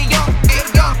me on that young.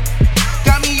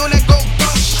 Got me on that go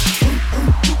dumb.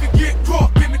 You can get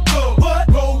drunk in the club. What?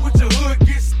 Roll with your hood,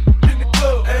 get in the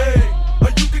club. Hey, or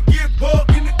you can get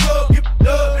bugged in the club, get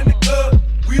love in the club.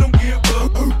 We don't give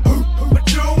up. But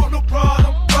you don't want no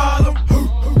problem.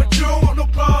 But you don't want no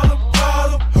problem.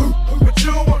 But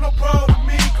you don't want no problem.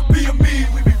 Me could be a me,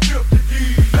 we be 50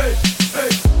 G's. Hey.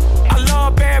 I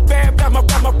love bad, that's my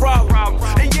problem.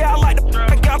 And yeah, I like the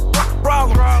I got a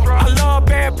problem. I love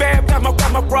bad, that's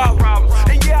my problem.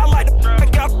 And yeah, I like the I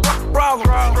got a problem.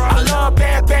 I love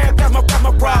bad, that's my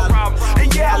problem.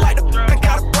 And yeah, I like the I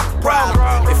got a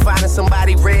problem. If finding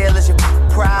somebody real is your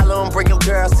problem, bring your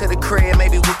girls to the crib,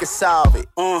 maybe we can solve it.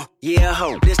 Yeah,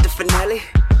 ho, this the finale.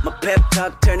 My pep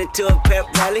talk turned into a pep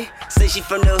rally. Say she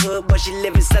from the hood, but she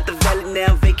live inside the valley.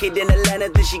 Now vacated in Atlanta,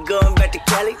 then she going back to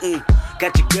Cali.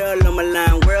 Got your girl on my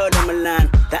line, world on my line.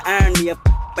 The irony of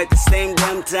at the same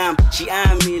damn time. She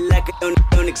eyeing me like it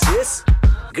don't exist.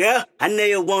 Girl, I know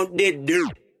you want this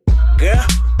dude. Girl,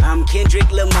 I'm Kendrick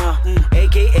Lamar,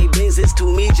 aka Benz is to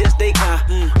me just a car.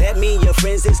 That mean your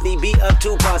friends is need be up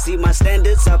to par. See my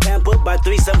standards are pampered by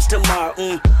threesomes tomorrow.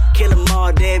 Kill them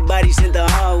all, dead bodies in the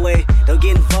hallway. Don't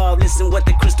get involved, listen what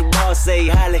the crystal ball say.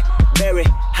 Holly, Berry,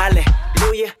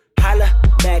 hallelujah, holla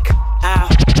back, I'll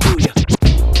do ya.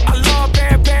 I love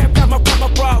bad, that's my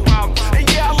problem. And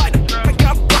yeah, I like the I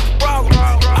got a problem.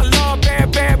 I love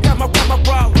bad, that's my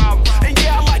problem. And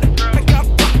yeah, I like the I got a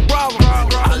problem.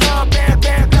 I love bad,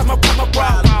 that's my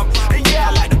problem. And yeah,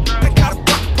 I like the I got a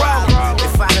problem.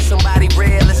 If finding somebody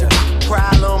real is your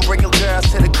problem, bring your girls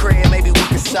to the crib, maybe we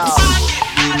can solve it.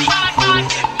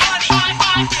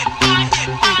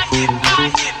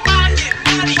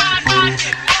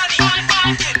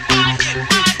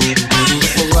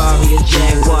 Ferrari or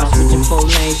Jaguar, switching 4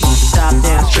 lanes, top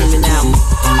down, screaming out.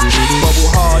 Bubble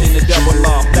hard in the double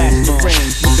law, flash the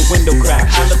rings with the window crack,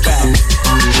 holla back.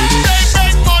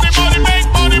 Make money. Make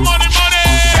money. Make money.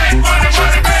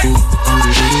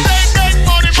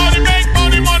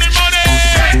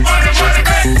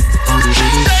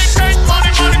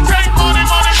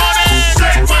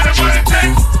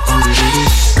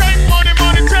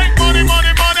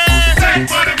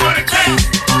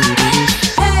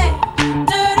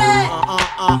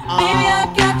 Baby,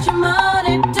 I got your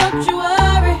money, don't you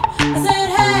worry. I said,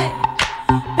 hey,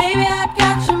 baby, I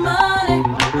got your money.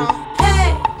 Hey,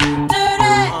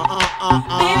 dirty.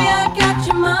 Baby, I got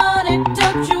your money,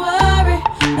 don't you worry.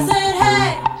 I said, hey,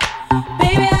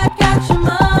 baby, I got your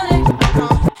money.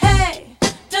 Hey,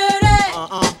 dirty.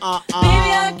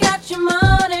 Baby, I got your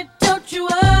money, don't you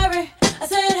worry. I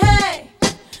said, hey,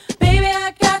 baby,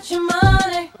 I got your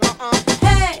money.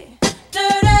 Hey,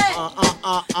 dirty.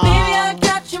 Baby, I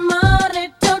got your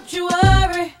money, don't you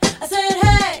worry. I said,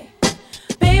 hey,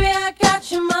 baby, I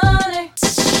got your money.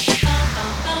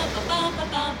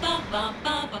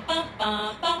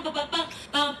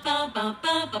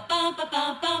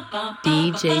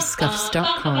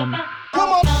 DJScuffs.com. Come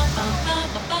on.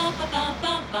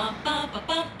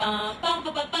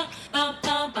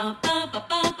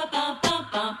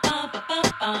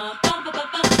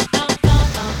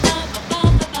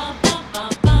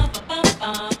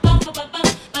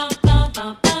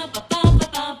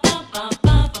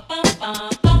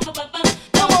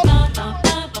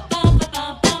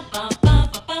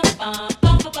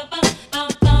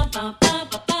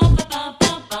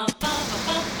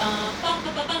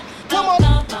 Come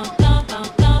on.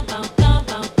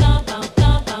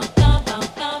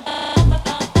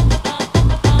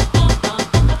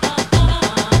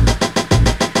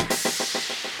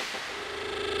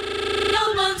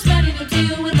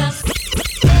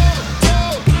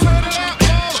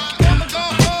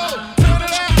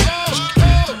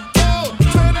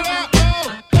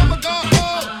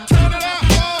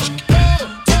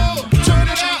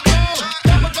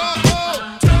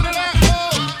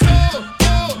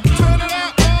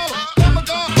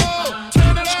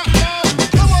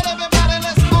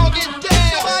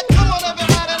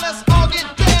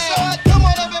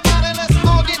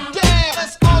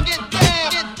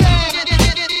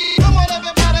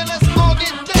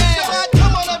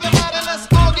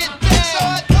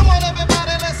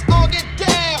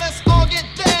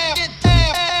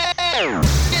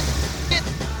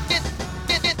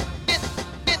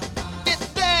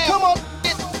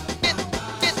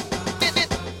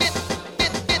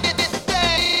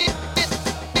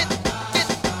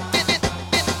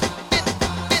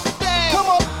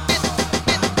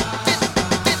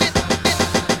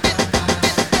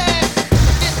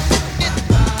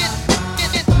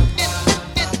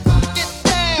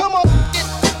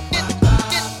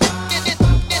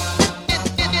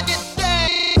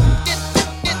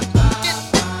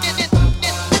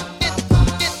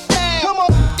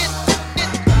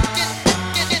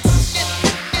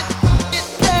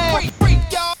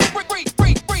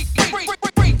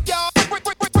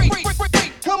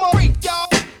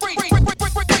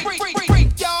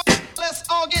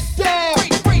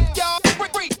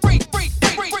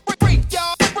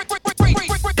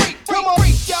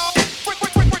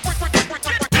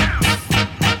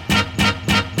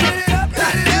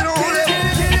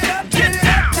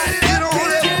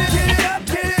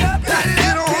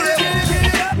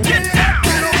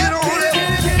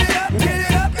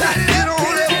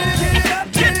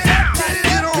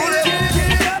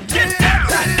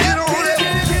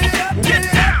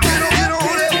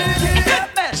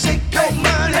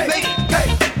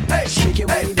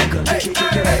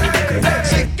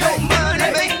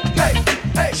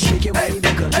 while you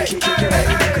look up, shake it while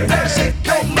you look up. Shake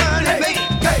your money, baby.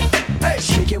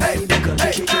 Shake it while you look up,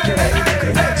 shake it while you look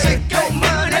up. Shake your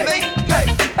money, baby.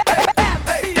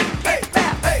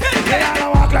 They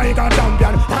all walk like a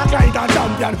champion, act like a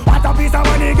champion. What a piece of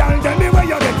money, girl, tell me where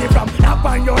you get it from. Knock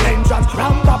on your entrance,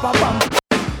 ram pa pa pam.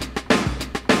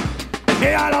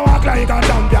 They all walk like a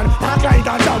champion, act like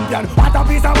a champion. What a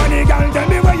piece of money, girl, tell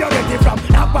me where you get it from.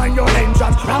 Knock on your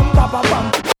entrance, ram pa pa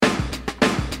pam.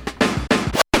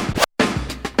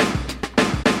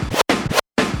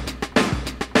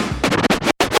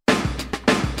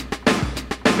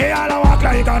 They all walk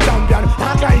like a champion,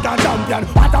 act like a champion.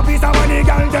 What a piece of money,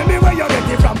 girl, tell me where you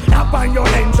get it from. Knock on your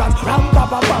entrance, ram pa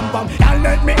pa pam pam. Girl,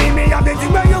 let me in me have the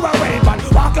thing where you are waving.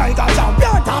 Walk like a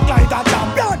champion, talk like a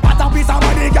champion. What a piece of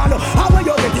money, girl, how where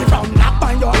you get it from? Knock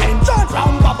on your entrance,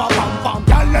 ram pa pa pam pam.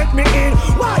 Girl, let me in,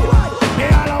 why?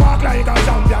 They all walk like a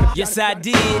champion. Yes, I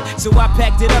did. So I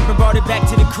packed it up and brought it back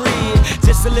to the crib.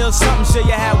 Just a little something, show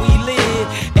you how we live.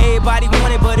 Everybody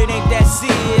want it, but it ain't that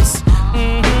serious.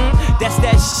 That's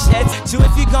that shit. So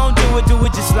if you gon' do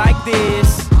it just like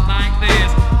this. Like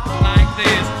this, like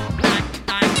this,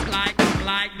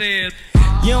 like this.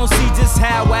 You don't see just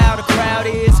how wild the crowd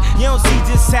is. You don't see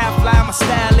just how fly my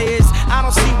style is. I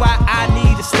don't see why I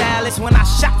need a stylist. When I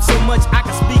shop so much, I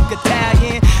can speak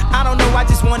Italian. I don't know, I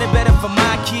just want it better for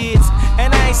my kids.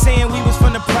 And I ain't saying we was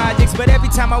from the projects, but every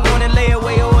time I want to lay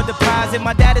away or deposit,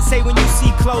 my dad'd say when you see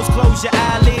close your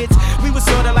eyelids. We was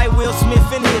sorta like Will Smith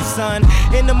and his son.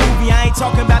 In the movie, I ain't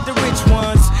talking about the rich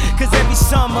ones. Cause every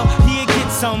summer, he'd get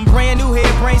some brand new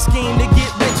hairbrain scheme to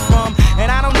get rich from. And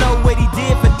I don't know what he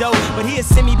did for dope, but he'd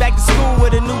send me back to school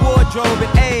with a new wardrobe.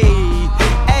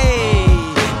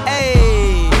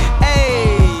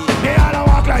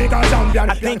 And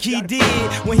I think he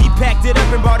did when he packed it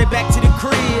up and brought it back to the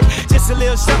crib. Just a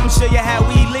little something, show you how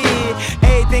we live.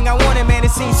 Everything I wanted, man,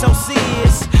 it seems so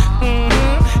serious.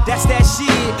 That's that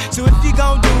shit. So if you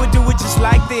gon' do it just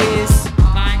like this.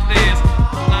 Like this,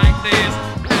 like this,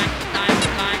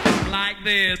 like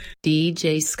this.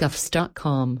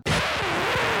 DJScuffs.com.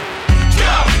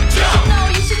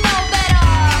 You should know better.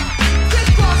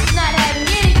 Crisscross is not having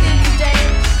anything today.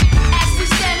 As we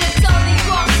stand here totally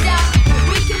crossed out,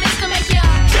 we can make you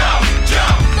jump,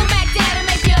 jump. The Mac Daddy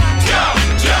make you jump,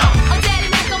 jump. Oh, Daddy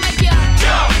Mac gon' make you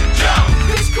jump, jump.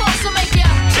 Crisscross will make you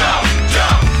jump,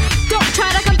 jump. Don't try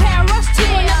to compare us to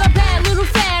another bad little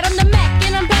fad. I'm the Mac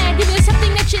and I'm bad. Give you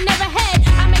something that you never had.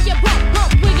 I make you bump,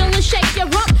 bump, wiggle and shake your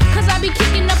rump. Cause I be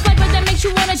kicking the flavor that makes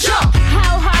you wanna jump.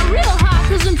 How high, real high,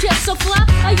 cause I'm just so fly.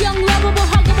 A young, lovable,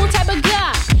 huggable type of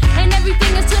guy. And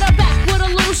everything is to the back with a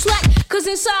little slack. Cause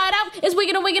inside out is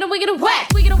wiggin' and wiggin' and wiggin' and whack.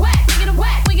 Wiggin' and whack, wiggin' and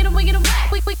whack, wiggin' and wiggin' and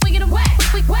whack. Wiggin' and whack,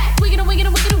 whack, wiggin' and wiggin'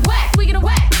 and wiggin' and whack. Wiggin' and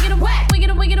whack, wiggin' and whack, wiggin'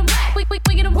 and wiggin' and whack.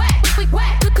 Wiggin' and whack,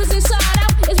 whack. Cause inside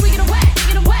out is wiggin' and whack,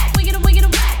 wiggin' and whack, wiggin' and wiggin'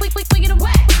 and whack. Wiggin' and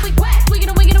whack, whack, wiggin'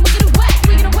 and wiggin' and wiggin' and whack.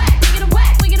 Wiggin' and whack, wiggin' and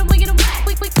whack, wiggin' and wiggin' and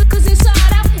whack. Cause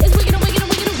inside out is wiggin' and wiggin' and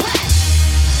wiggin' and whack.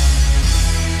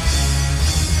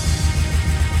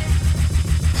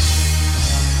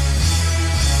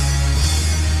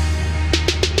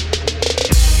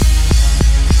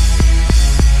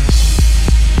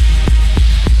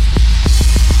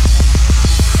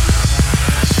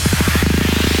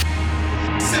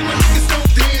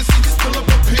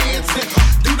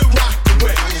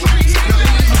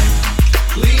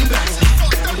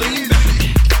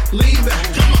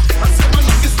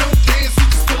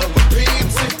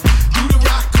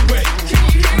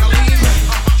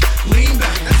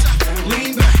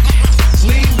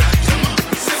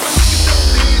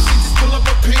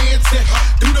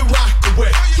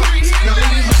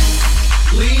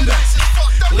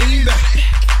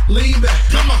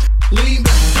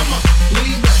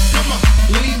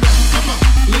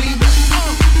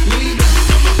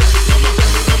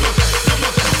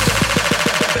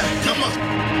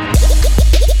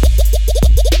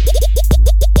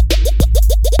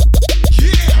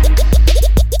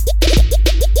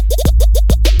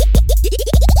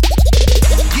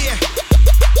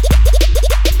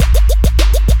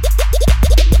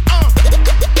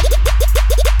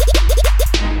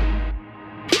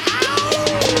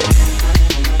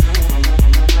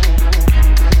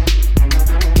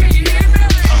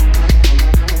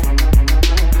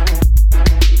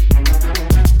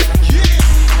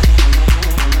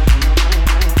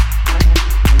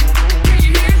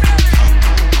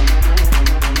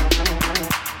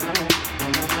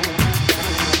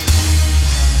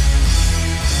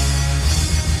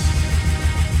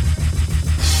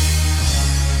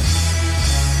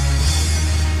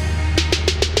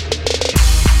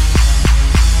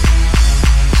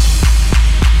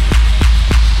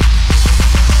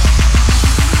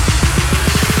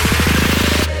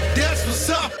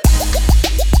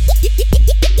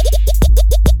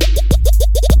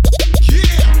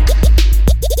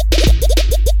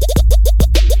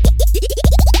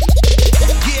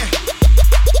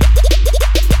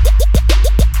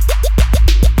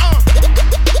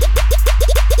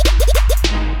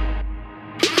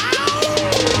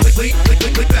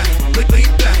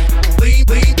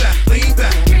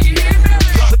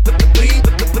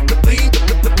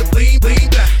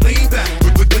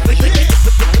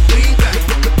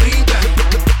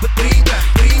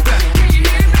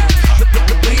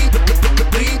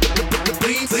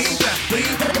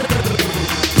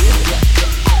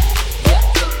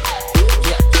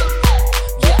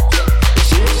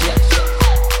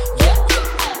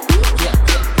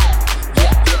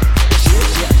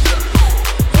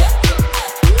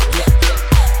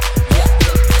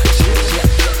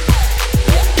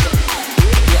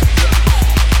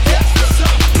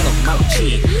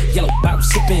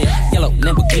 sipping. Yellow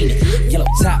Lamborghini, yellow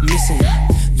top missing.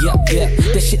 Yeah,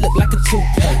 that shit look like a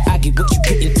toupee. I get what you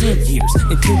get in 10 years,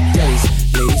 in 2 days.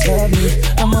 Ladies love me,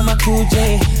 I'm on my cool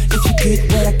J. If you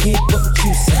get what I get, what would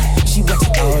you say? She wax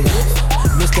it all off,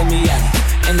 Mr.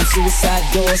 Miyagi. And the suicide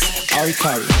doors, Ari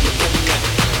Kari. Look at me now,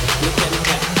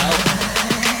 oh.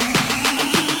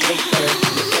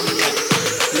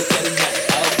 Look at me now,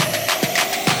 oh.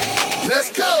 Let's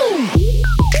go!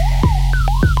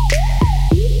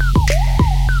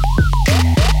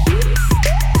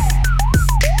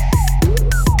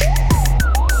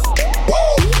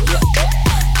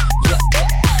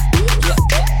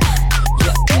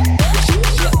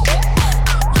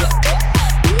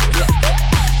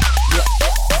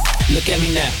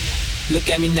 Look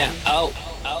at me now, oh.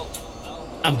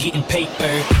 I'm getting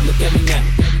paper. Look at me now,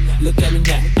 look at me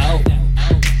now, oh.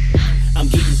 I'm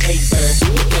getting paper.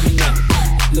 Look at me now,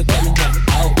 look at me now,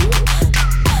 oh.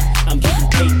 I'm getting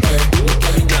paper. Look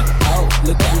at me now, oh.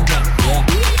 Look at me now, yeah.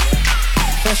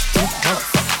 Fresh to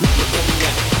motherfucker. Look at me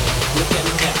now, look at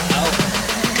me now, oh.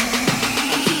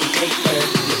 I'm getting paper.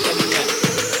 Look at me now,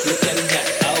 look at me now,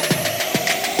 oh.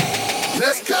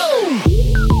 Let's go!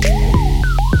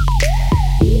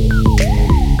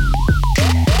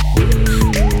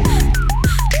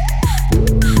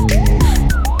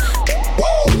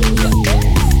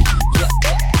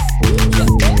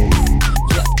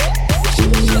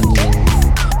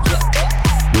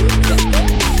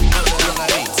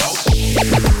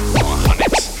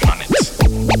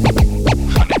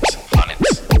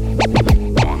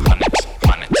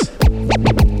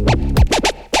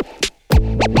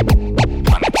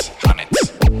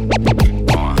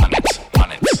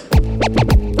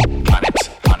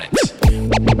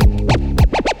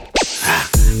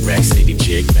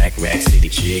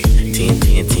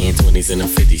 In a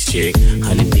 50s chick,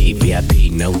 100 deep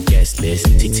VIP, no guest list.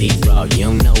 TT Raw, you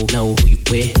don't know who you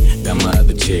with. Got my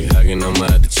other chick, hugging on my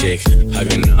other chick,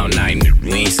 hugging all night,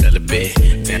 we ain't sell a bit.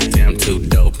 Damn, too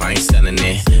dope, I ain't selling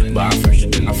it. But I'm fresher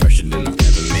than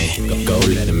peppermint. Go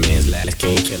Letterman's last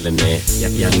king killing it.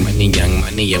 Young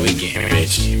money, yeah, we getting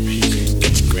rich.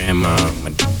 Get your grandma,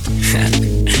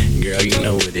 girl, you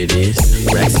know what it is.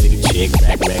 Rack City chick,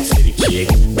 rack city chick,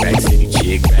 rack city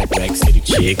chick, rack city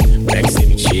chick, rack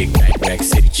city chick, rack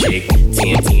city chick,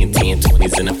 10,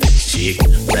 20s in a 50 chick,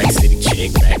 rack city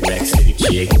chick, rack city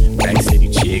chick, rack city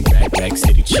chick, rack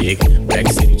city chick, rack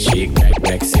city chick,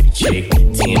 rack city chick, 10,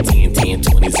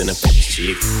 20s in a 50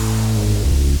 chick.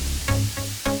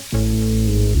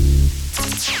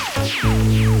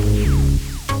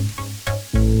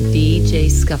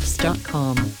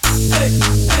 DJScuffs.com.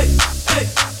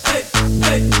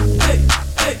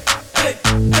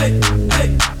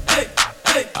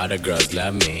 All the girls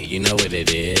love me, you know what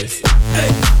it is.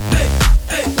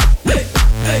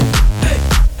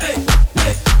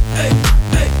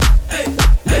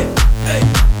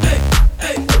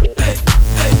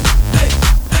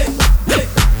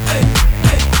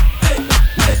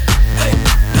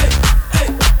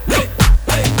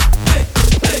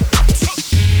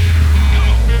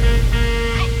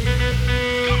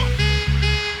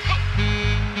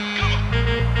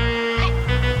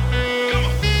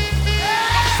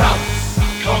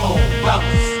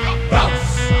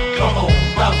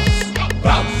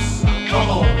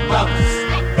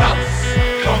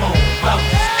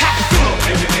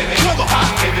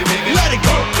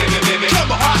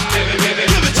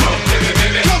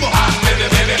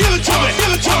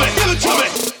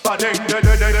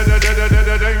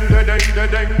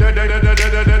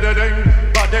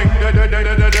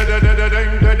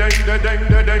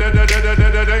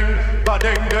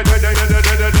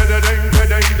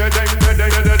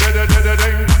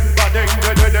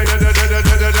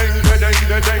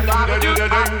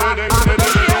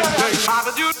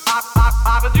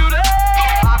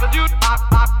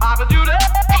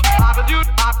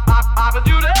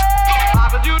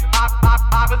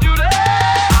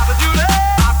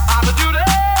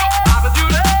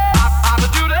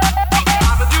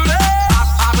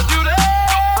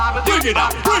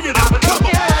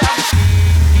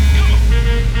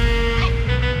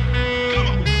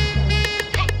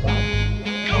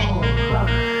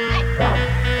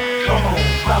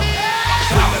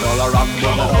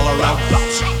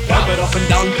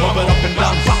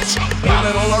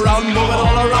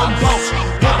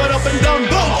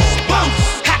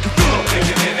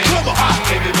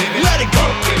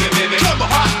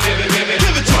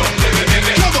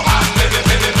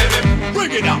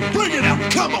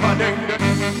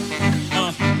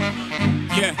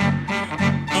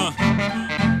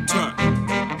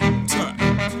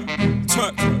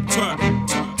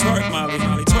 Twerk, Molly,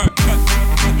 twerk.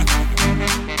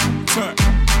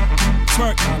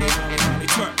 twerk,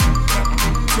 twerk,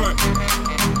 twerk,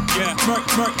 yeah, twerk,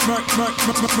 twerk, twerk, twerk,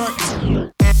 twerk,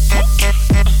 twerk.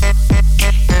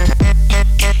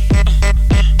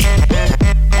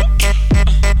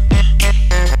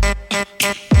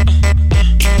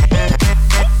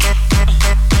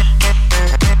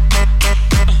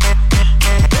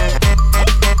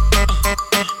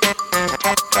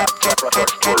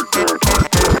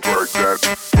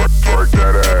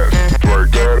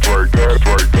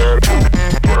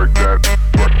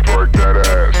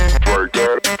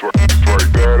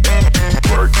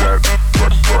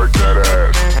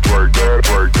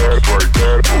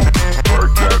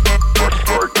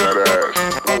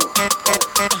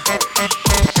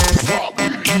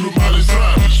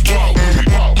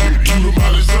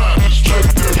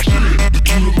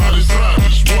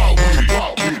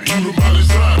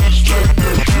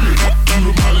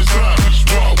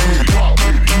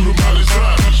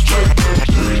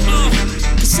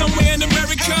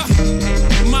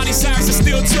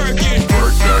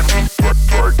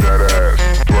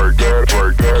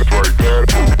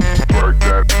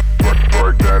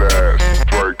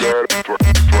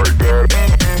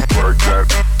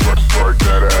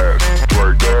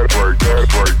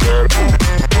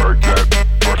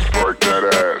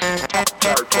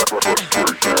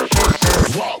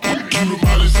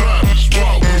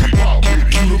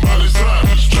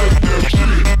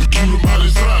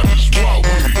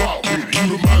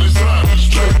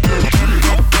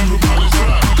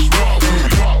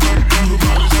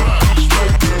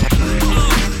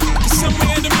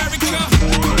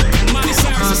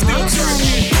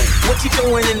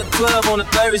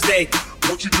 Thursday?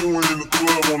 What you doing in the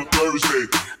club on a Thursday?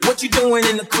 What you doing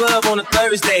in the club on a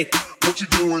Thursday? What you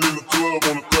doing in the club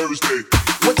on a Thursday?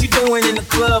 What you doing in the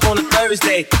club on a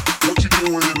Thursday? What you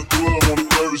doing in the club on a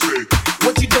Thursday?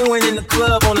 What you doing in the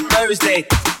club on a Thursday?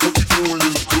 What you doing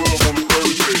in the club on a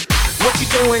Thursday? What you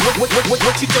doing?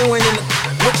 What you doing in the?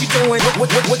 What you doing?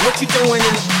 What you doing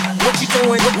in the? What you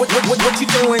doing? What you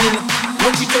doing in the?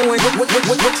 What you doing?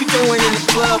 What you doing in the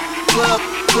club? Club.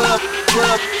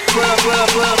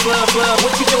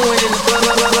 What you doing in the club?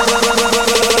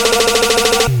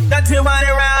 Got your money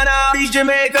around all these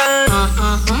Jamaicans.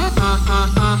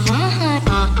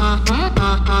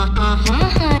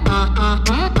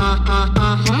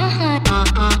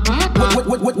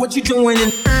 What you doing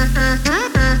in?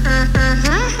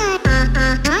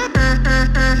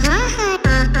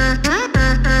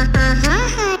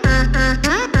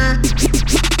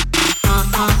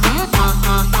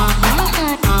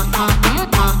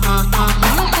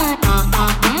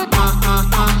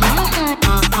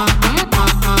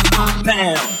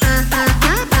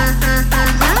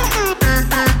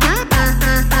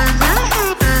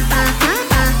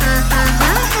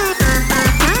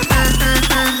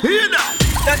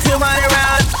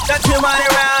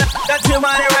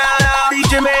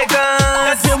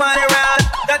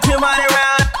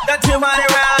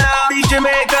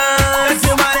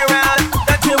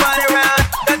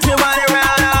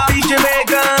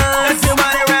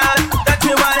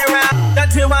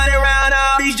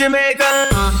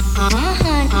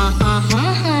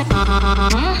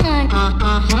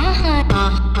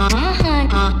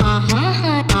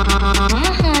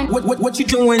 What you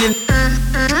doing in?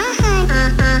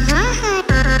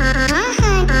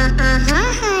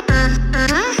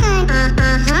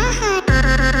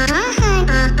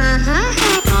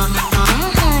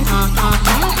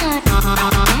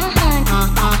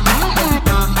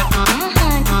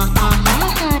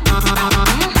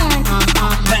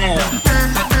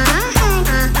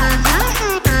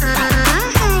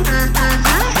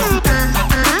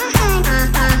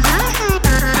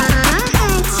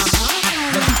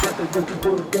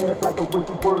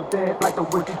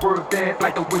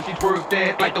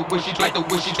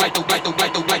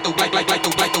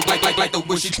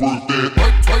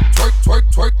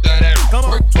 Twerk that ass. Come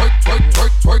on.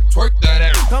 Twerk that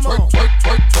ass. Come on.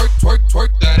 Twerk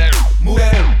that ass. Move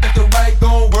that ass. If the right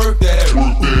gon' work that ass.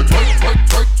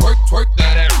 Twerk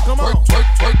that ass. Come on.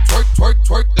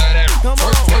 Twerk that ass. Come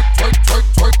on.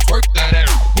 Twerk that ass.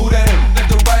 Move that ass. If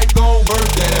the right gon' work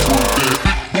that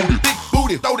ass. Big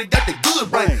booty, throw it got the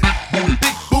good brain.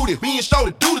 Big booty, me and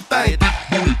Shorty do the thing.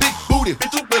 Big booty,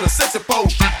 bitch you better sexy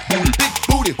pose. Big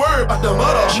booty, worry about the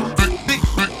mother.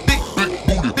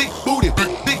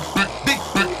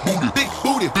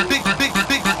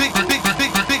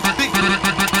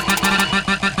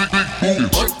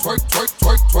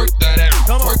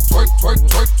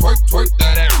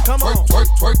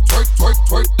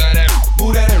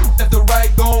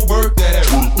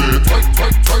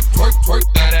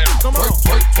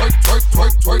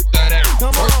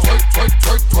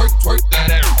 Twerk that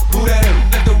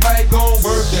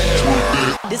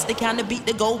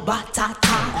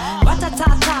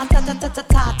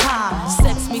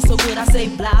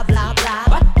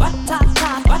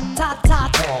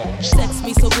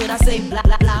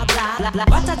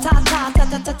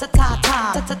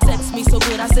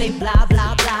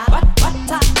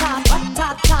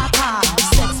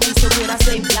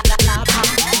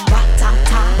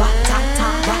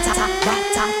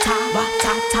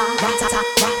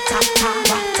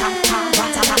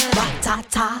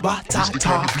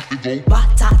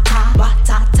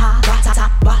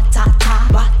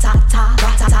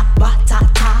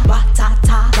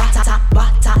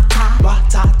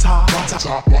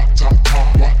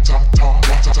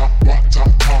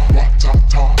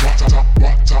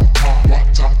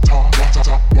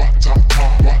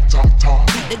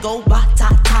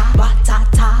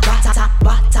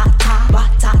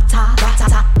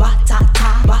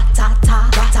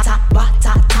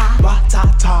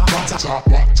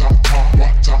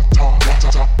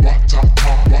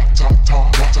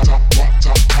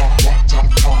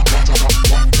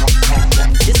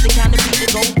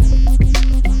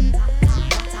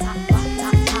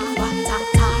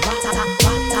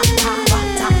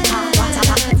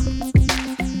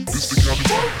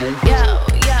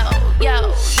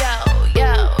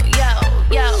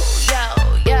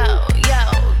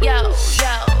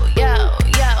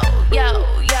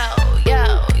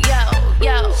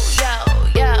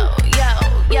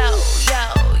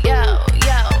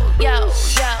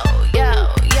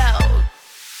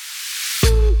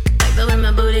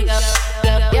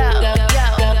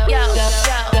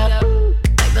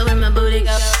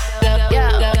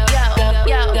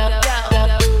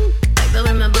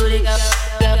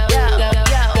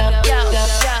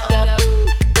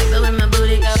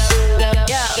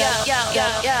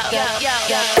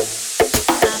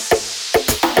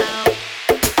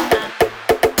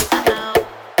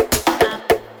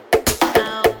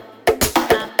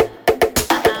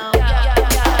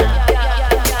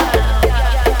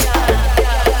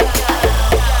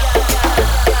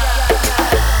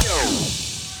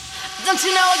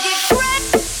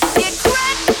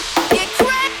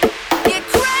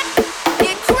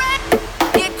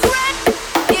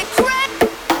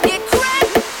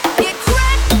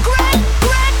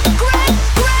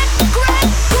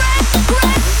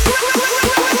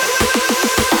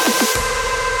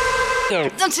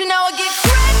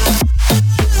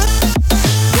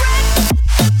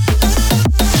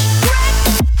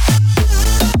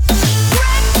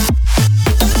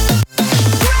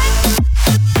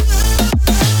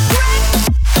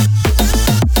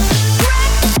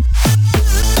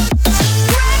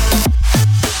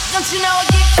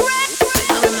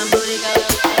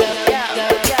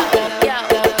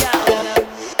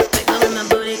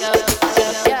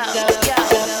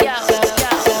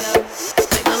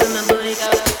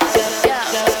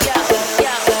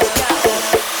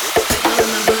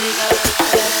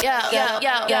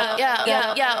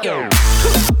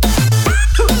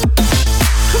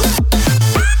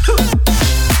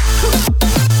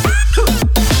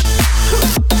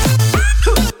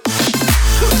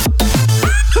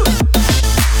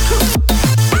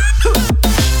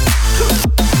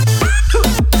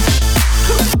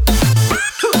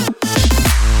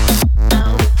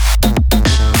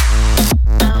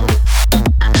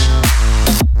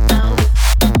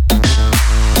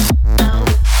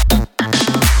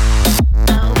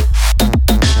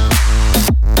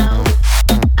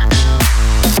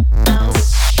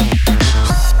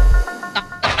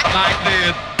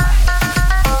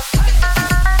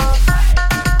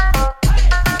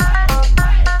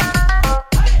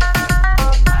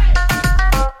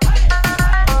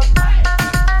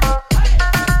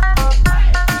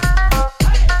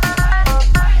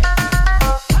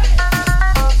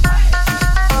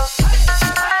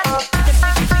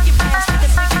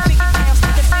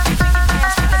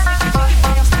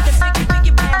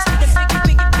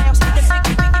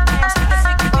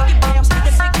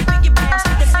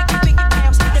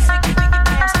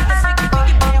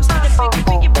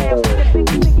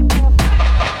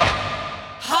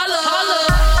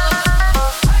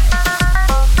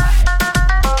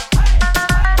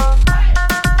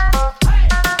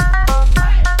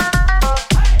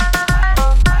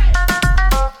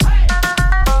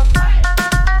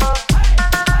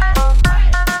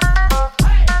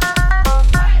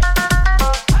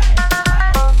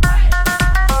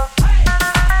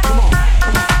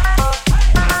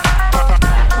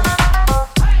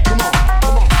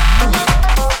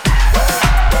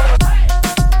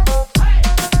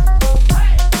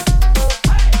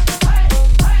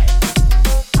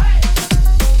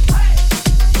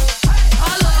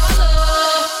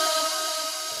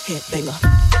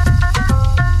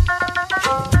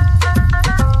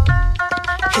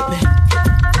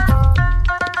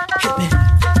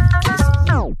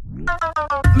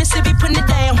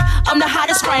I'm the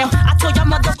hottest round. I told y'all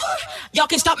mother, y'all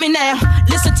can't stop me now.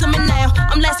 Listen to me now.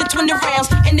 I'm lasting 20 rounds.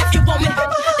 And if you want me,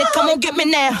 then come on get me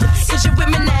now. Is you with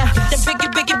me now? Then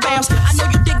biggie bounce. I know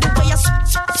you dig the way I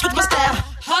switch my style.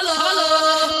 Holla,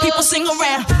 holla. People sing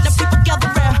around. The people gather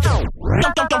round.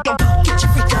 Get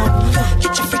your freak on.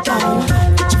 Get your freak on.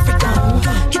 Get your freak on.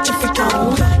 Get your freak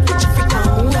on. Get your freak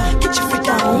on. Get your freak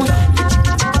on.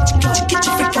 Get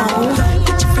your freak on.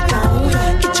 Get your freak on.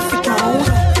 Get your freak on.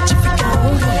 Get your freak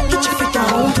on. Get your freak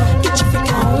on.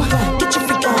 Get your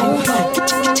freak on. Get your freak on.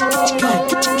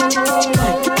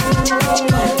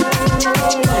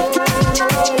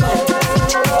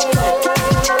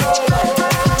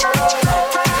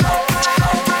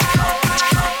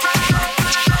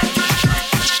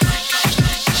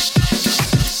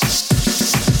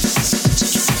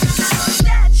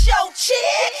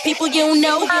 People you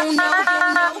know.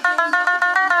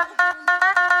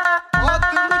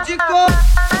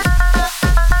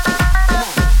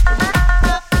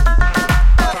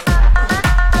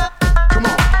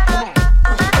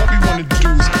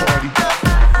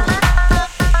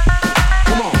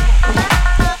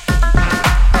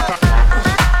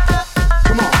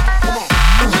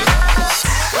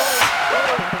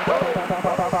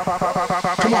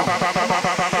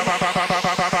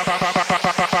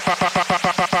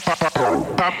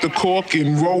 Pop the cork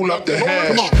and roll up the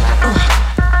hash.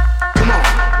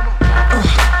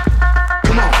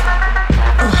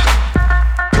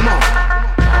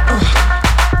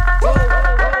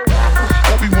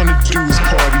 All we wanna do is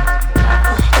party.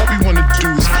 All we wanna do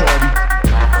is party.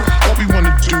 All we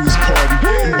wanna do is party.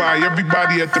 And buy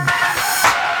everybody at the.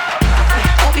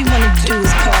 All we wanna do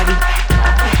is party.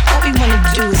 All we wanna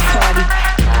do is party.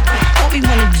 All we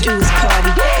wanna do is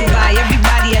party. Buy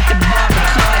everybody at the bar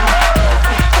Bacardi.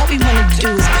 All we wanna do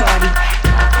is party.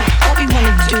 All we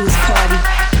wanna do is party.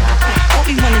 All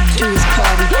we wanna do is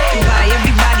party. Buy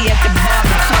everybody at the bar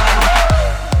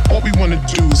Bacardi. All we wanna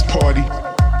do is party.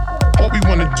 All we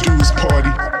wanna do is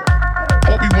party.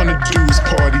 All we wanna do is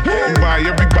party. And buy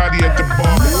everybody at the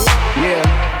bar.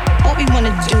 Yeah. All we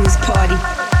wanna do is party.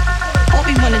 All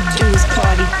we wanna do is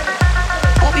party.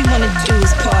 All we wanna do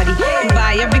is party. And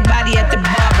buy everybody at the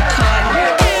bar Bacardi.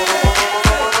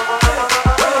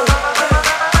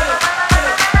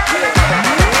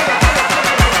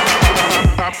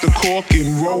 Pop the cork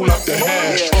and roll up the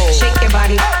hash. Shake your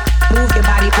body, move your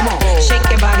body, come on. Shake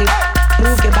your body,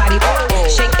 move your body,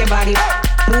 shake your body,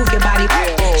 move your body,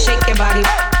 shake your body,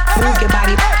 move your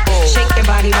body, shake your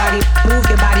body, move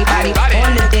your body,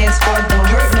 on the dance floor, don't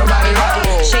hurt nobody.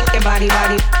 Shake your body,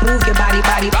 move your body,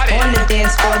 on the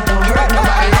dance floor, don't hurt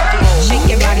nobody. Shake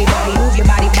your body, move your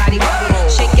body,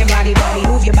 shake your body,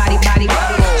 move your body,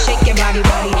 shake your body,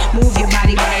 move your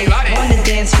body, on the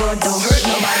dance floor, don't hurt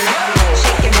nobody.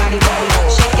 Shake your body,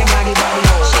 shake your body,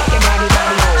 shake your body,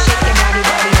 shake your body,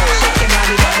 shake your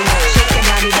body, shake your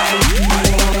body,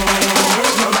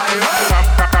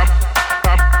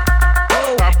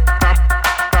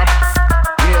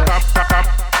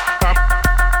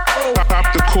 Pop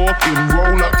the cork and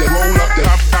roll up the.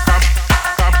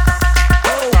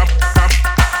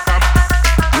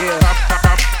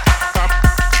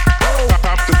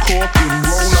 Pop the cork and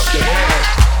roll up the hash.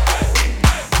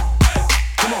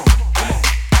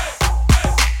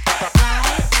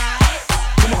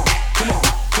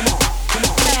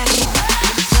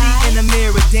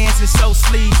 Dancing so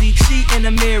sleazy, she in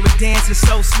the mirror dancing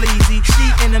so sleazy.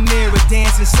 She in the mirror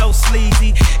dancing so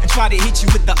sleazy, and try to hit you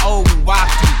with the old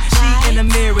wafty. She in the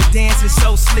mirror dancing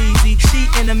so sleazy. She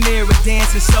in the mirror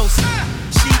dancing so sleazy.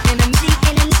 She in the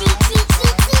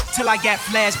till I got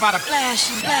flashed by the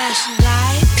flashing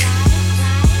light.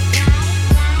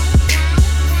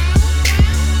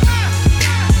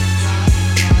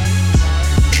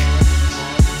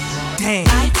 Damn.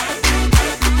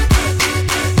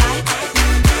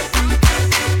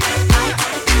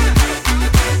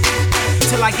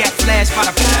 Till I get flashed by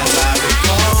the As I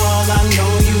recall, I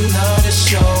know you love to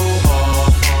show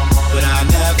off, but I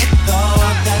never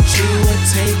thought that you would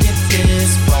take it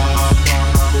this far.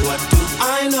 What do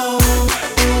I know?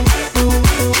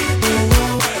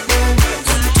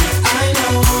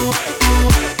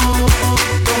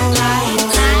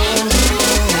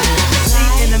 She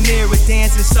in the mirror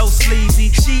dancing so sleazy.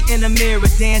 She in the mirror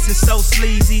dancing so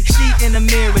sleazy. She in the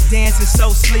mirror dancing so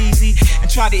sleazy, and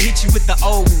try to hit you with the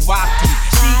old wafty.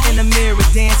 She in the mirror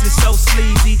dancing so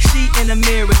sleazy. She in the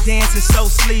mirror dancing so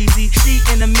sleazy. She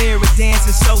in the mirror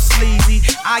dancing so sleazy.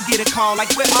 I get a call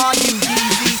like, where are you,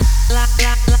 Yeezy?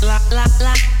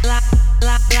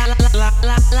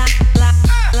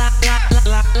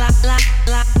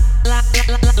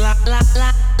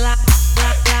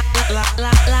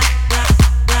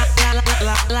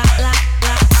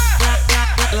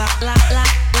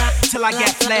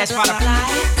 flashed by the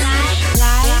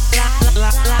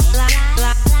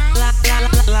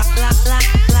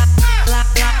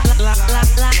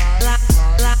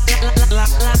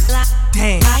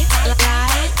damn.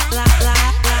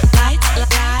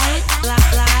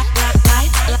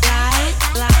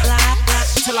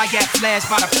 Till I get flashed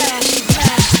by the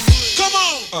Come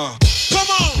on, come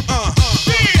on,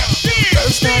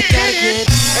 First night gotta get.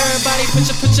 Everybody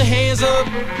put your hands up.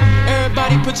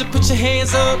 Everybody put your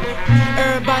hands up.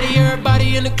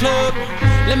 Everybody in the club.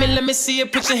 Let me see you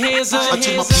put your hands up. To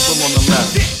my people on the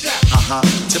left,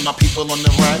 to my people on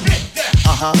the right,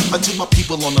 to my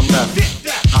people on the left,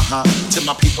 to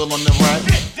my people on the right,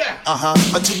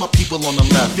 to my people on the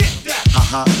left,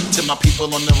 to my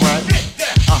people on the right,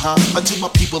 to my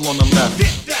people on the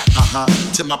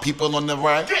left, to my people on the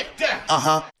right,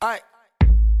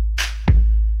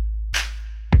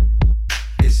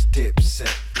 It's Dipset,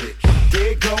 bitch.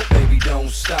 There go, baby, don't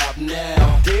stop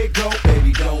now. There go,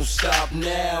 baby, don't stop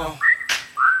now.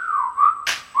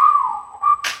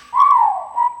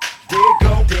 There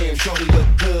go, damn, shorty look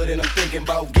good, and I'm thinking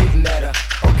about getting at her.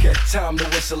 Okay, time to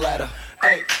whistle at her.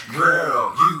 Hey,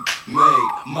 girl, you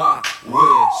make my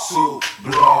whistle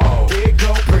blow. There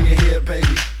go, bring it here,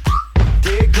 baby.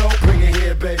 There go, bring it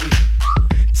here, baby.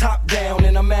 Top down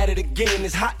and I'm at it again.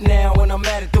 It's hot now and I'm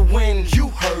at it to win. You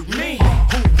heard me.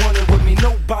 Who wanted with me?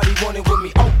 Nobody wanted with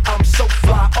me. Oh, I'm so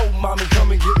fly. Oh, mommy,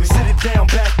 come and get me. Sit it down,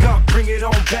 back up, bring it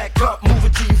on back up. Move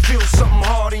it till you feel something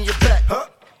hard in your back. Huh?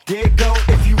 There it go.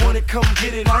 If you want it, come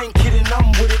get it. I ain't kidding,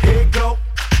 I'm with it. Here it go.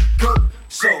 Go.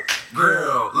 So,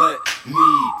 girl, let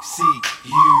me see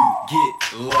you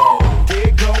get low. There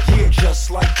it go. Yeah,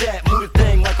 just like that. Move the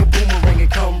thing like a boomerang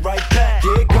and come right back.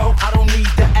 There it go. I don't need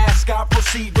to ask, I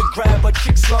proceed to grab her.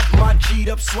 Chicks love my G'd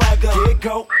up swagger. There it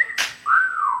go.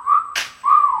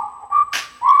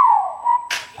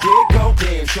 There it go.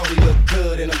 Damn, shorty look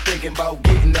good and I'm thinking about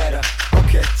getting at her.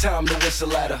 Okay, time to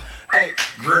whistle at her. Hey,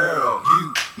 girl,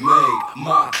 you make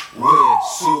my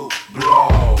whistle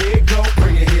blow. There it go,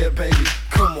 bring it here, baby.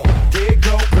 Come on. There it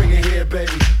go, bring it here,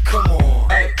 baby. Come on.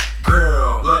 Hey,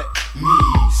 girl, let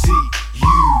me see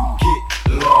you get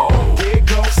low. There it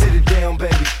go, sit it down,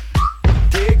 baby.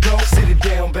 There it go, sit it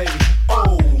down, baby.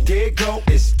 Oh, there it go,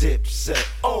 it's Dipset.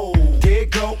 Oh, there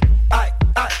it go, I.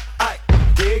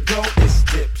 There it go, it's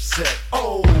Dipset.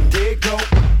 Oh, there it go,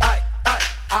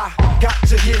 I got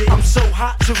to hit it. I'm so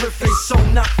hot, terrific, so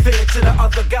not fair to the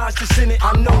other guys that's in it.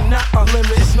 I know not a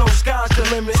limit, there's no sky's the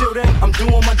limit. Till then, I'm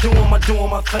doing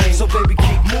my thing. So baby,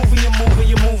 keep moving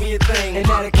your thing, and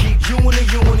that'll keep you in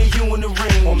the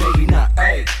ring, or maybe not.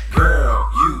 Hey, girl,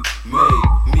 you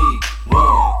make me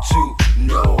want to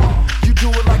know. You do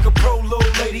it like a pro,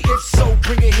 little lady. If so,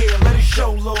 bring it here, let it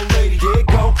show, little lady. There it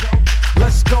go.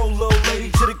 Let's go, little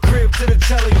lady, to the crib, to the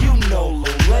telly, you know,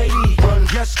 little lady. Run,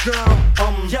 yes, girl,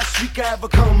 yes, we can have a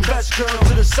come best, girl,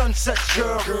 to the sunset,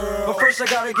 girl. But first I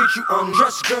gotta get you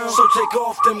undressed, girl, so take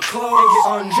off them clothes and get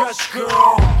undressed,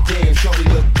 girl. Damn, shorty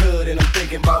look good and I'm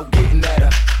thinking about getting at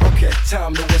her. Okay,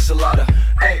 time to whistle at her.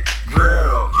 Hey,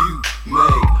 girl, you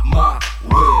make my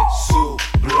whistle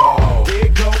blow. There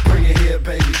it go, bring it here,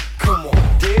 baby. Come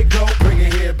on. There it go, bring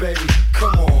it here, baby.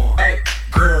 Come on. Hey,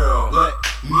 girl, let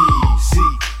me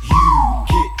see you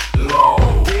get low.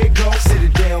 There it go, sit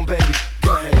it down, baby.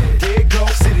 Go ahead. There it go,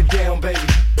 sit it down, baby.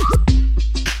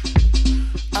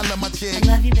 I love my chick. I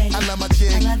love you, baby. I love my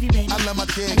chick. I love you, baby. I love my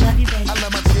chick. I love you, baby. I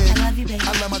love my chick. I love you, baby.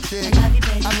 I love my chick. I love you,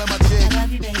 baby. I love my chick. I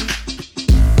love you, baby.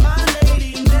 My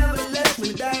lady never lets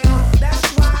me down. That's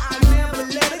why I never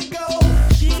let it go.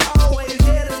 She always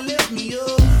there to lift me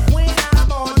up when I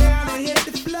fall down and hit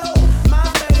the floor. My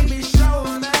baby's so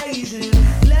amazing.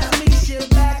 Let me sit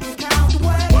back and count the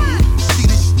way. See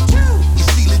this? Is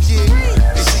she legit?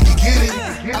 Is she can get it?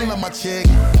 I love my chick.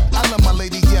 I love my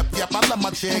lady. Yep. I love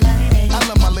my chick. I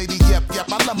love my lady. Yep.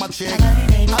 I love my chick.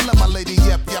 I love my lady.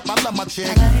 Yep. I love my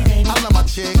chick. I love my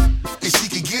chick. If she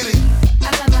can get it.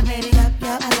 I love my baby. Yep. I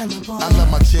love my boy. I love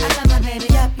my chick. I love my baby.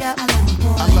 Yep. I love my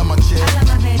boy. I love my chick. I love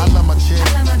my baby. I love my chick. I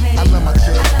love my baby. I love my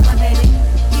chick. I love my baby.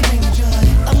 You bring me joy.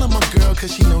 I love my girl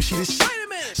cause she knows she the shit.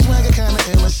 Swagger kinda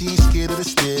ill and she ain't scared of the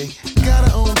stick. Got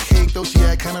her own cake though she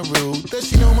act kinda rude. Does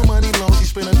she know my money long? She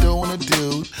spend her dough on a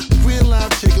dude. Real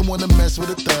live chicken wanna mess with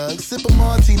a thug. Sip a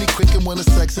martini quick and wanna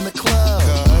sex in the club.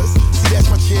 Cause see that's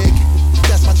my chick.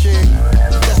 That's my chick.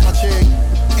 That's my chick.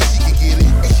 And she can get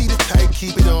it. And she the type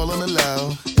keep it all on the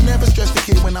low. Never stress the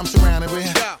kid when I'm surrounded with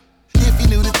her. If you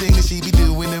knew the thing that she be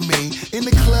doing to me. In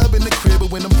the club, in the crib, or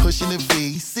when I'm pushing the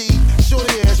V. See,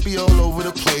 shorty ass be all over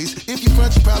the place. If you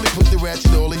front, you probably put the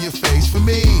ratchet all in your face for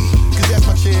me. Cause that's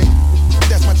my chick.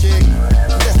 That's my chick.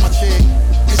 That's my chick.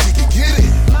 And she can get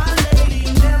it. My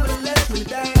lady never lets me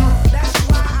down.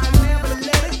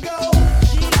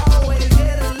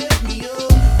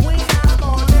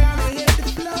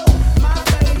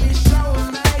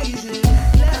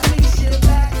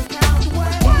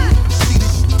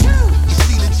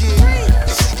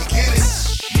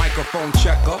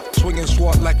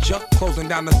 lecture. Closing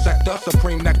down the sector,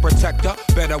 supreme neck protector.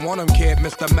 Better want him, kid,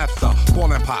 Mr. Mepsa.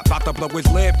 Ballin' pop, bout to blow his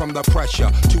lid from the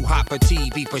pressure. Too hot for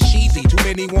TV, for cheesy. Too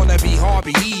many wanna be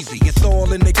Harvey Easy. It's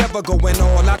all in together, going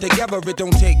all out together. It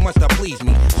don't take much to please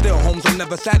me. Still, homes are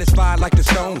never satisfied like the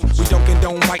Stones. We don't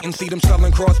condone fighting, see them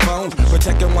selling crossbones.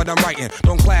 Protecting what I'm writing,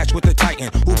 don't clash with the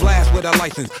Titan who blast with a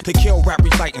license to kill rap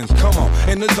recitants. Come on,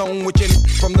 in the zone with your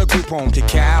from the group home to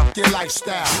Cal. Your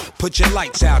lifestyle. Put your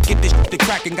lights out, get this to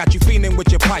cracking, got you feeling with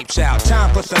your pipes out.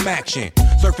 Time for some action.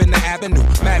 Surfing the avenue,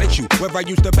 mad at you. Where I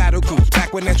used to battle cruise,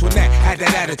 back when Antoinette had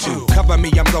that attitude. Cover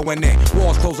me, I'm going in.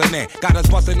 Walls closing in, got us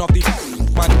busting off these.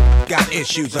 My got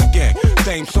issues again.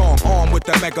 Same song, armed with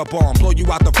the mega bomb. Blow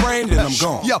you out the frame, then I'm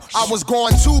gone. Yo, I was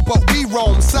going too, but we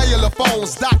roam. Cellular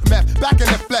phones, doc meth, back in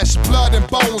the flesh, blood and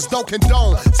bones, don't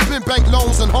condone. Spin bank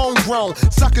loans and homegrown.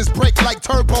 Suckers break like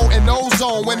turbo and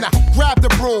ozone. When I grab the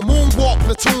broom, moonwalk,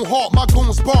 platoon hawk, my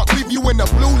goons bark, leave you in the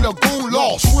blue lagoon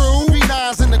lost. True.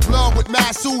 3-9s in the glove with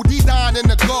Masood, D9 in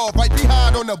the glove, right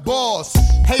behind on the balls.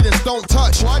 Haters don't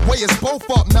touch, way is both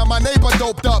up. Now my neighbor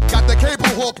doped up, got the cable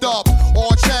hooked up.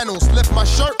 All channels, lift my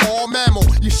shirt, all mammal.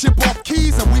 You ship off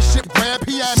keys and we ship grand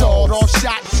piano. Sawed off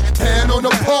shot, hand on the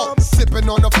pump, sipping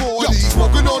on the 40,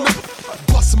 smoking on the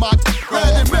bust my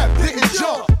red and map, didn't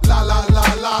jump. La la la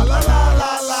la la la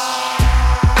la la.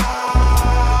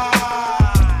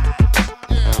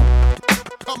 Yeah,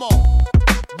 come on,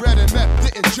 red and map,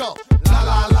 didn't jump. La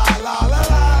la la la la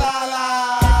la la la.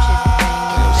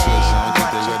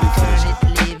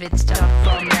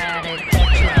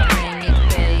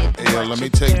 Hey, yo, let me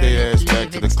take their ass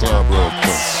back to the club real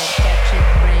quick. Touch it,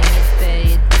 bring it, pay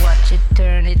it, watch it,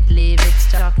 turn it, leave it,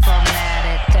 stop, format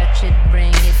it. Touch it,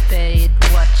 bring it, pay it,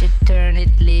 watch it, turn it,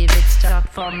 leave it,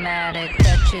 stop, format it.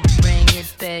 Touch it, bring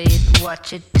it, pay it,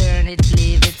 watch it, turn it,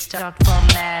 leave it, stop,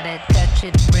 format it. Touch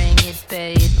it, bring it,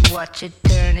 pay it, watch it,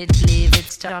 turn it, leave it,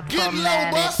 stop,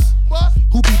 format it.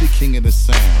 Who be the king of the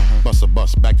sound? Bust a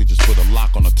bus back to just put a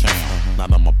lock on the town. Now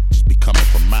them just be coming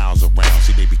from miles around.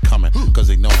 See, they be coming cause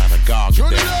they know how to gog it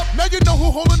Turn down. it up, now you know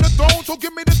who holding the throne, so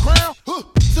give me the crown.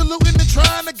 Saluting and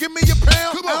trying to give me a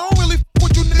pound. I don't really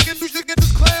with you niggas, you should get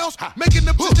this clowns. Making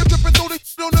them shit drip and throw this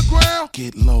shit on the ground.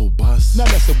 Get low, bus. Now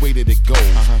that's the way that it goes.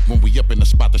 When we up in the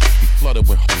spot, the shit be flooded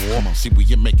with warm. See, when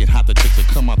you make it hot, the chicks that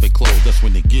come out they clothes. That's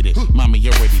when they get it. Mommy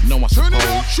already know I Turn suppose. it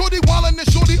up, shorty wildin'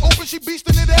 and shorty open, she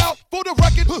beastin' it out. For the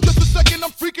record, just a second,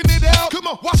 I'm freaking it out. Come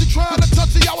on, while she trying to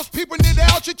touch it, I was peeping it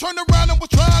out. She turned around and was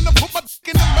trying to put my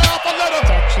dick in the mouth. I let her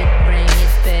touch it, bring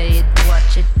it, pay it,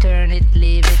 watch it, turn it,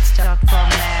 leave it, stop,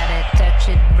 format it. Touch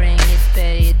it, bring it,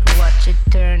 pay it, watch it,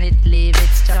 turn it, leave it,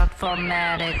 stop,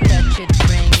 format it. Touch it,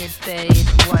 bring it, pay it,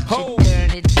 watch it,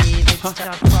 turn it, leave it,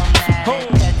 stop, format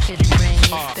it. Touch it, bring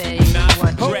it, pay it,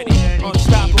 watch it, turn it, leave it,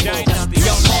 stop,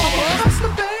 Hustler,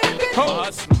 baby.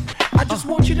 I just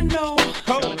want you to know.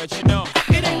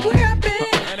 It ain't where I've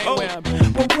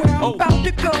been, but where I'm about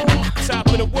to go. Top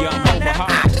of the world. Now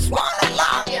I just wanna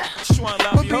love you.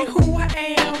 But be who I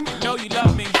am. Know you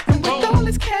love me. And with all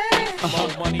this cash, More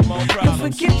money, more don't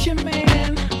problems. forget your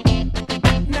man.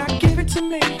 Now give it to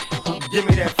me. Give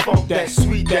me that funk, that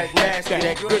sweet, that nasty,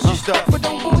 that gushy stuff. But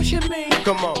don't bullshit me.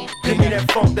 Come on, give me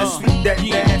that funk, that sweet, that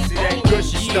nasty, that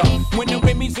gushy stuff. When the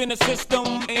Remy's in the system,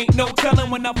 ain't no telling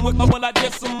when I'm with when I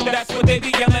diss them. That's what they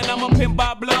be yelling. I'm a pimp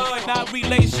by blood, not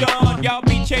relation. Y'all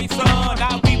be chasing,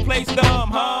 I replace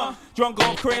them, huh? Drunk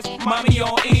on Chris, mommy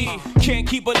on E. Can't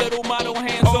keep a little model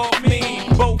hands off me.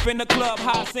 Both in the club,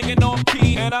 high singing off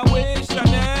key. And I wish I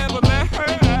never met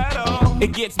her at all.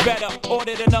 It gets better,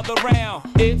 ordered another round.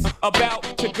 It's about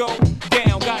to go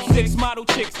down. Got 6 model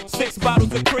chicks, 6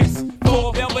 bottles of Chris.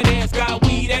 4 Belvedere's, got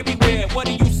weed everywhere. What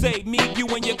do you say? Me, you,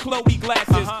 and your Chloe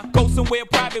glasses. Go somewhere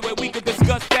private where we could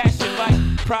discuss fashion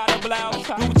like Prada blouse,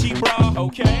 Gucci bra,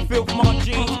 okay? Filth Mark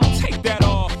jeans, take that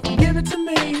off. Give it to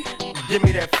me. Give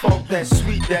me that funk, that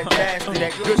sweet, that nasty,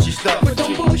 that gushy stuff. But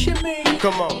don't bullshit me.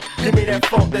 Come on, give me that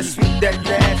funk, that sweet, that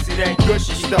nasty, that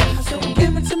gushy stuff. So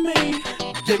give it to me.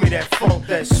 Give me that funk,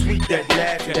 that sweet, that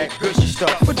nasty, that gushy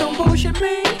stuff. But don't bullshit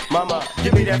me. Mama,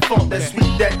 give me that funk, that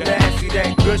sweet, that nasty,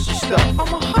 that gushy stuff.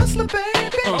 I'm a hustler,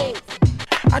 baby.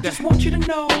 I just want you to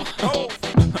know.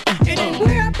 It ain't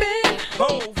where I've been,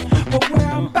 but where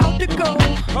I'm about to go.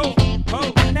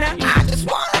 Now I just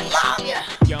wanna love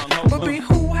you, but be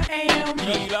who I am.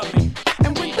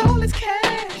 And with all this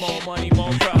cash, More money,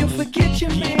 more problems. you'll forget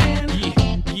your man.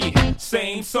 Yeah,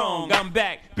 same song, I'm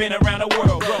back, been around the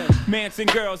world, romancing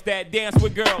girls that dance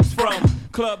with girls from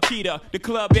Club Cheetah, the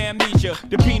Club Amnesia,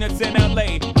 the Peanuts in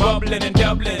LA, bubbling in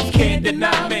Dublin, can't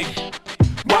deny me.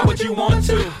 Why would you want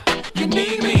to? You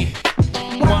need me.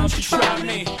 Why don't you try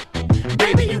me?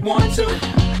 Baby, you want to?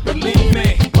 Believe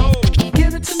me.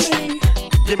 Give it to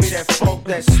give me that funk,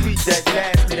 that sweet, that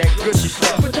nasty, that gushy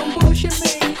stuff. But don't bullshit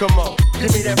me. Come on,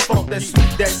 give me that funk, that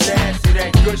sweet, that nasty,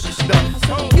 that gushy stuff.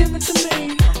 So give it to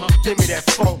me. Give me that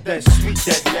funk, that sweet,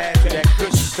 that nasty, that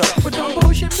gushy stuff. But don't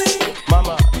bullshit me.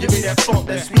 Mama, give me that funk,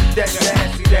 that sweet, that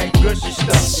nasty, that gushy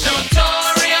stuff.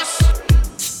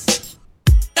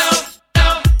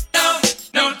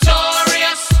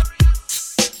 Notorious.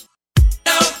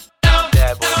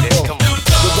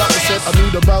 I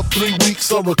need about 3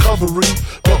 weeks of recovery,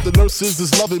 but the nurses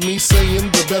is loving me,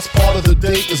 saying the best part of the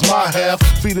day is my half,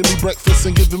 feeding me breakfast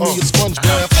and giving me a sponge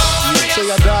bath. Say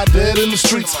I died dead in the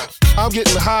streets, I'm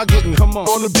getting high, getting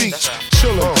on the beach,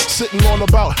 chilling, sitting on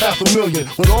about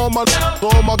 $500,000 with all my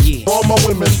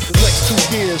women. The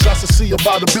next 2 years, I should see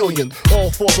about $1 billion,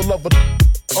 all for the love of.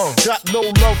 Got no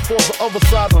love for the other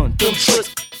side of them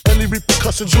tricks. Any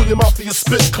repercussion, Junior Mafia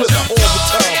spit clip all the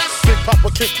time. Big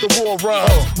Papa kick the raw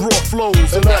rhymes, raw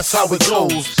flows, and that's how it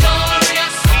goes.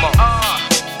 Come on.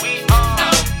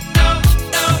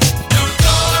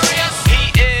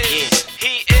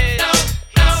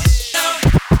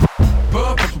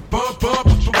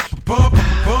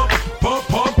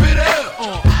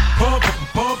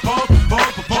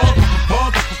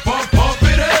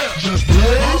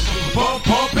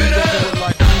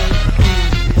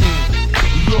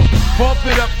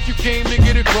 Came to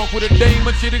get it drunk with a dame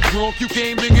and shit is drunk. You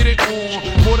came to get it on.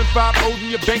 More than 5 O's in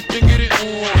your bank to get it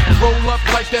on. Roll up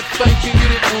like that thing can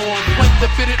get it on. Plank to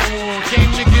fit it on.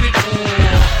 Came to get it on.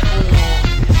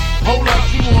 Hold up,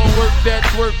 you wanna work that,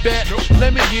 twerk that.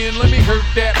 Let me in, let me hurt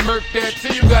that, murk that.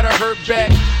 Till you gotta hurt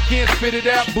back. Can't spit it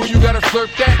out, boo, you gotta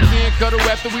slurp that. Can't cuddle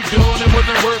after we done, it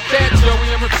wasn't worth that. Joey,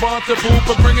 I'm responsible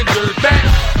for bringing dirt back.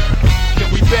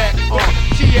 We back,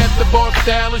 she at the bar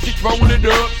style and she throwing it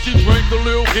up. She drank a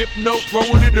little hypno,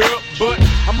 throwing it up. But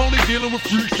I'm only dealing with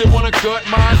freaks that wanna cut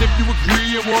mine. If you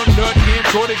agree and one nut, can't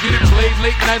try to get it played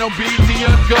late night on BT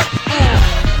Uncut.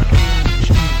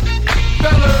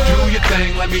 Fellas, do your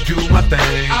thing, let me do my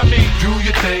thing. I mean, do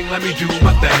your thing, let me do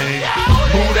my thing.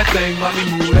 Move that thing, mommy,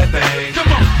 move that thing.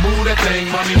 Come on, move that thing,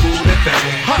 mommy, move that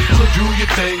thing. Hustle, do your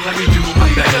thing, let me do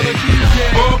my thing.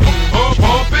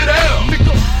 Pump it out.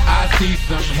 I see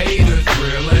some haters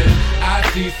drilling. I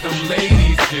see some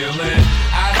ladies chilling.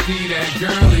 I see that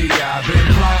girlie I've been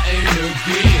plotting to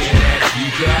get. That she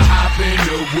could hop in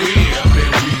the whip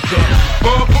and we could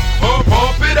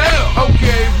pump it out.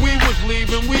 Okay, we was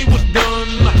leaving, we was done.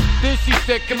 Then she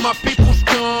said, can my peoples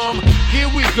come? Here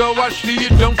we go, I see you,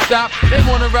 don't stop. They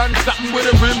wanna ride in something with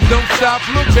a rim, don't stop.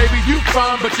 Look, baby, you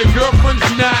fine, but your girlfriend's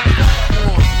not.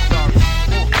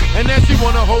 And then she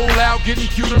wanna hold out,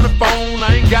 getting cute on the phone.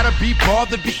 I ain't gotta be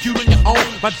bothered, be cute on your own.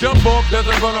 My jump off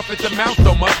doesn't run off at the mouth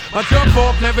so much. My jump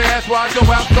off never asks why I go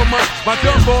out so much. My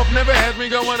jump off never has me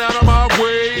going out of my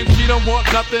way. And she don't want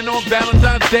nothing on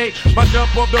Valentine's Day. My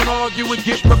jump off don't argue and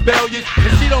get rebellious.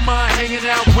 And she don't mind hanging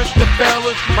out with the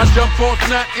fellas. My jump off's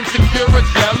not insecure or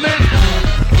jealous.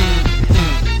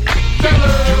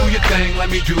 Do your thing, let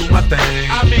me do my thing.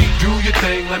 I mean, do your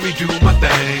thing, let me do my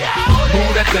thing.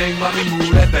 Move that thing, mommy,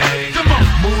 move that thing. Come on,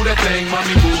 move that thing,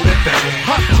 mommy, move that thing.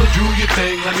 Hustle, do your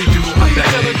thing, let me do my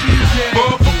thing.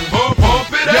 Pump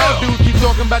it out. Yo, dude, keep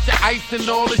talking about your ice and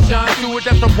all the shine to it.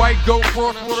 That's a white gold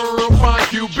cross with a real fine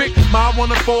cubic. Ma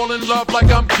wanna fall in love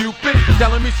like I'm Cupid.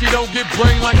 Telling me she don't get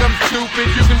brain like I'm stupid.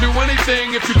 You can do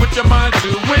anything if you put your mind to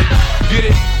it. Get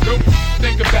it? Nope.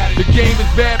 Think about it. The game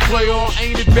is bad, play all.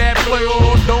 Ain't it bad, play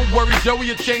all? Don't worry, Joey,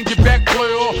 you'll change your back,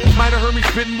 play all. Might have heard me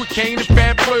spitting with Kane and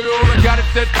bad, play all. I got it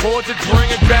set chords and bring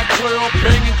it back, play all.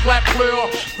 Bang and clap, play all.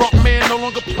 Front man no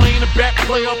longer playing the back,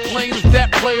 play all. Playing is that,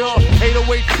 play all.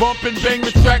 808 bump and bang the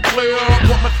track, play all.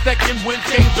 Want my second win,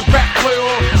 change the back, play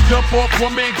all. Jump off,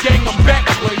 one man gang, I'm back,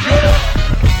 play all.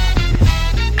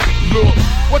 Look,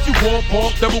 what you want,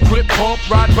 pump, double clip, pump,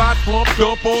 ride, slump,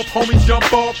 dump off, homie,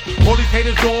 jump off. All these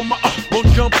haters on my won't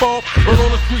jump off. But all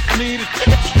the streets need is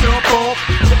jump off,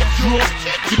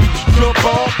 jump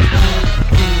off.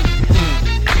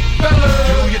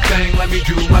 Do your thing, let me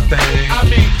do my thing. I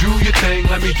mean, do your thing,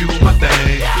 let me do my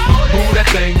thing. Move that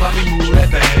thing, mommy, move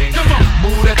that thing. Come on,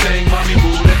 move that thing, mommy,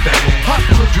 move that thing.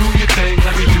 Hustle, do your thing,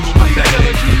 let me do my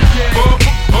thing.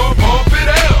 Pump it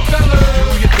out.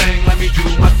 Do your thing, let me do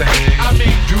my thing. I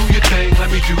mean, do your thing, let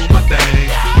me do my thing.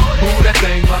 Move that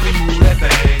thing, mommy, move that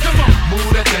thing. Come on,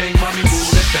 move that thing, mommy, move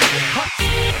that thing.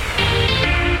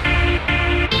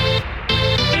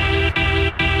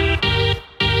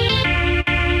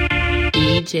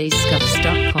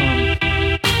 DJScuffs.com.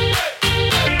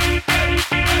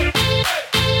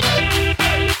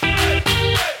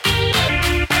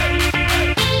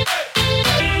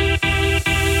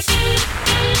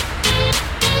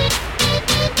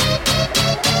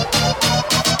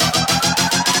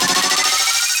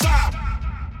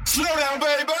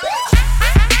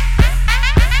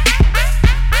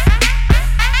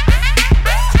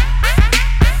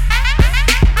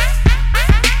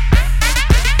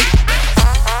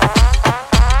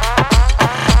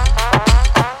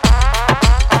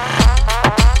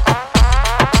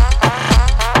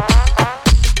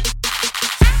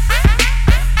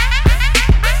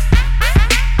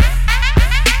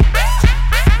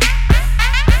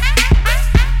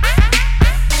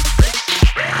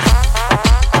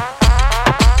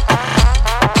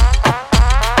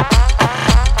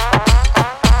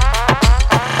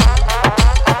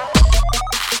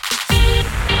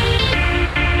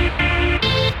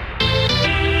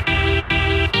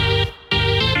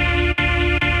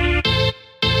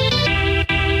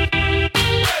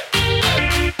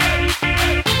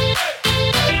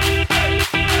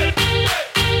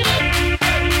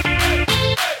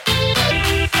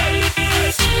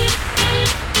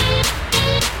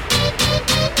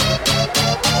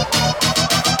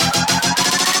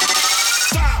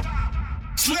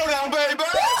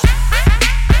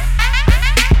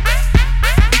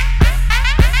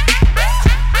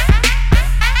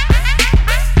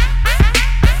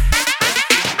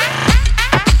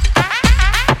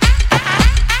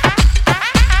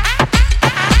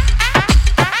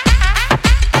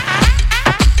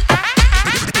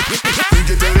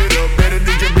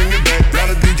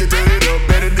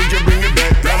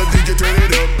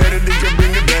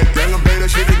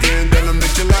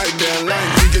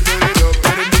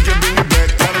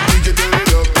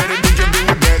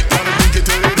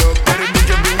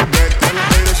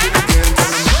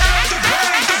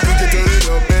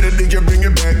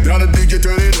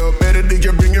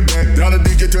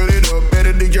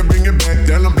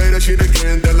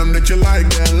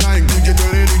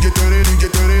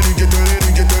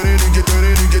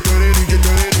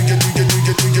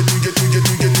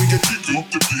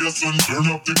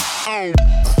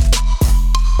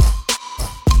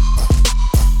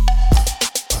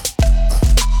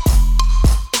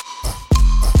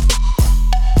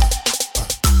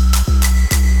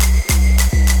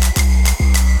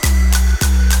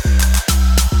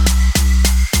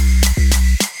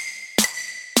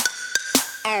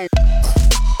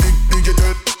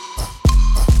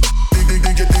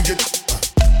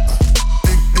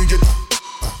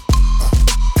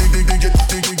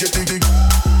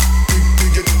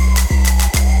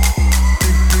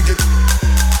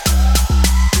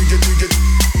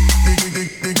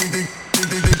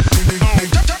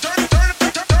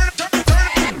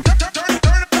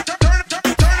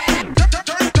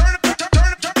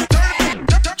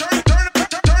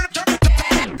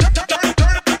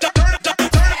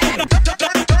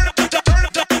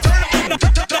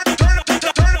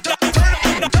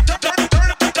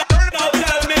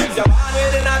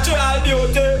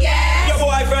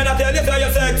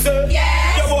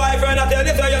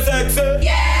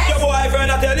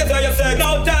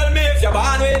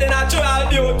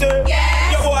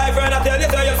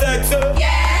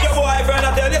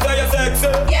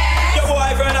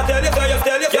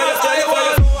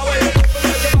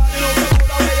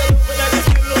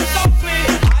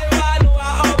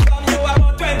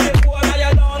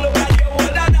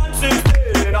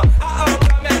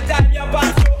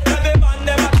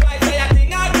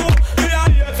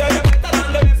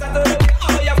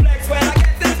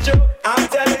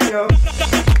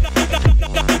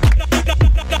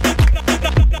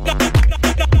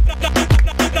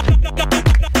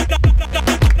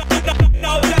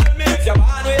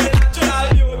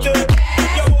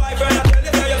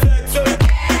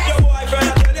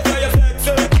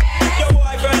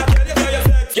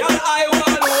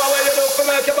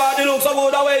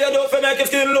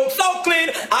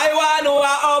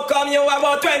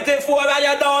 24 and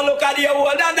you don't look at you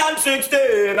older than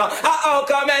 16. How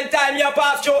come in time you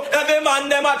pass through? Every man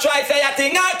them a try say a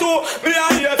thing or two. Me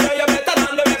and you say you better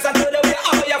than the rest and to the way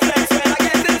how you flex when I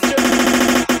get this shit.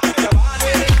 You're born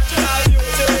with natural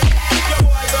beauty. Your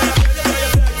boyfriend a tell you so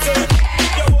you sexy.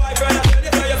 Your boyfriend a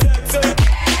tell you so you sexy.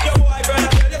 Your boyfriend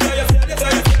a tell you so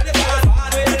you sexy. You're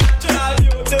born with natural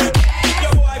beauty.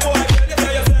 Your boy tell you so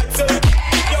you sexy.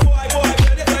 Your boy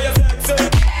tell you so you sexy.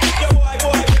 Your boy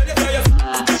tell you so you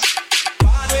sexy.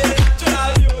 Born with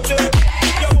natural beauty.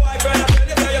 Your boyfriend a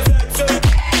tell you so you sexy.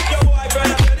 Your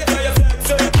boyfriend a tell you so you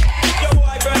sexy. Your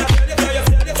boyfriend a tell you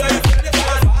so you sexy.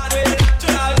 Born with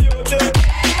natural beauty.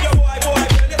 Your boy tell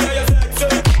you so you sexy.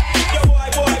 Your boy tell you so you sexy. Your boy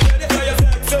tell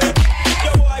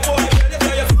you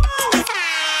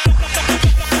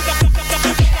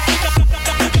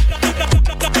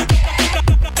so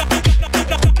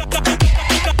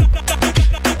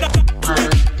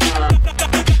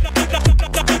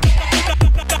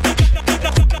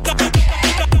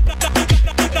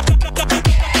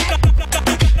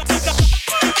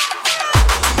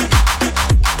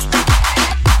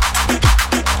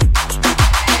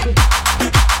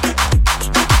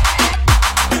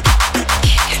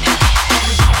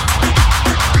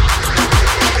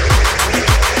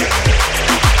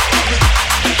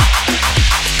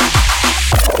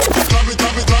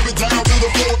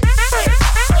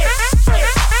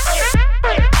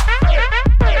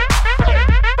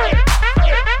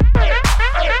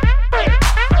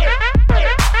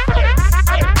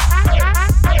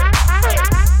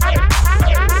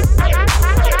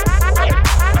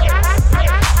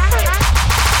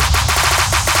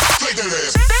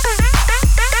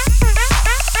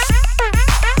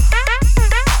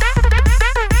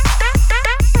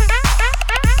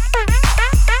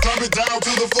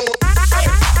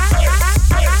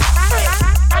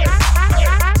you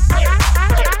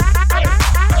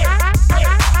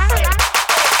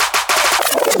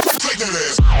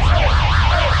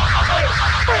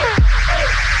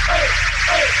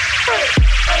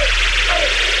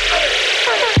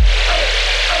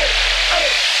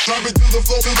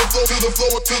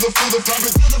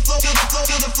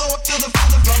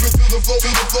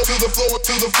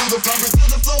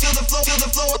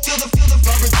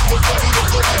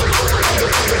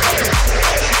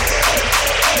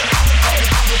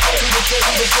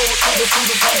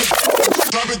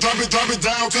Drop it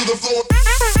down to the floor.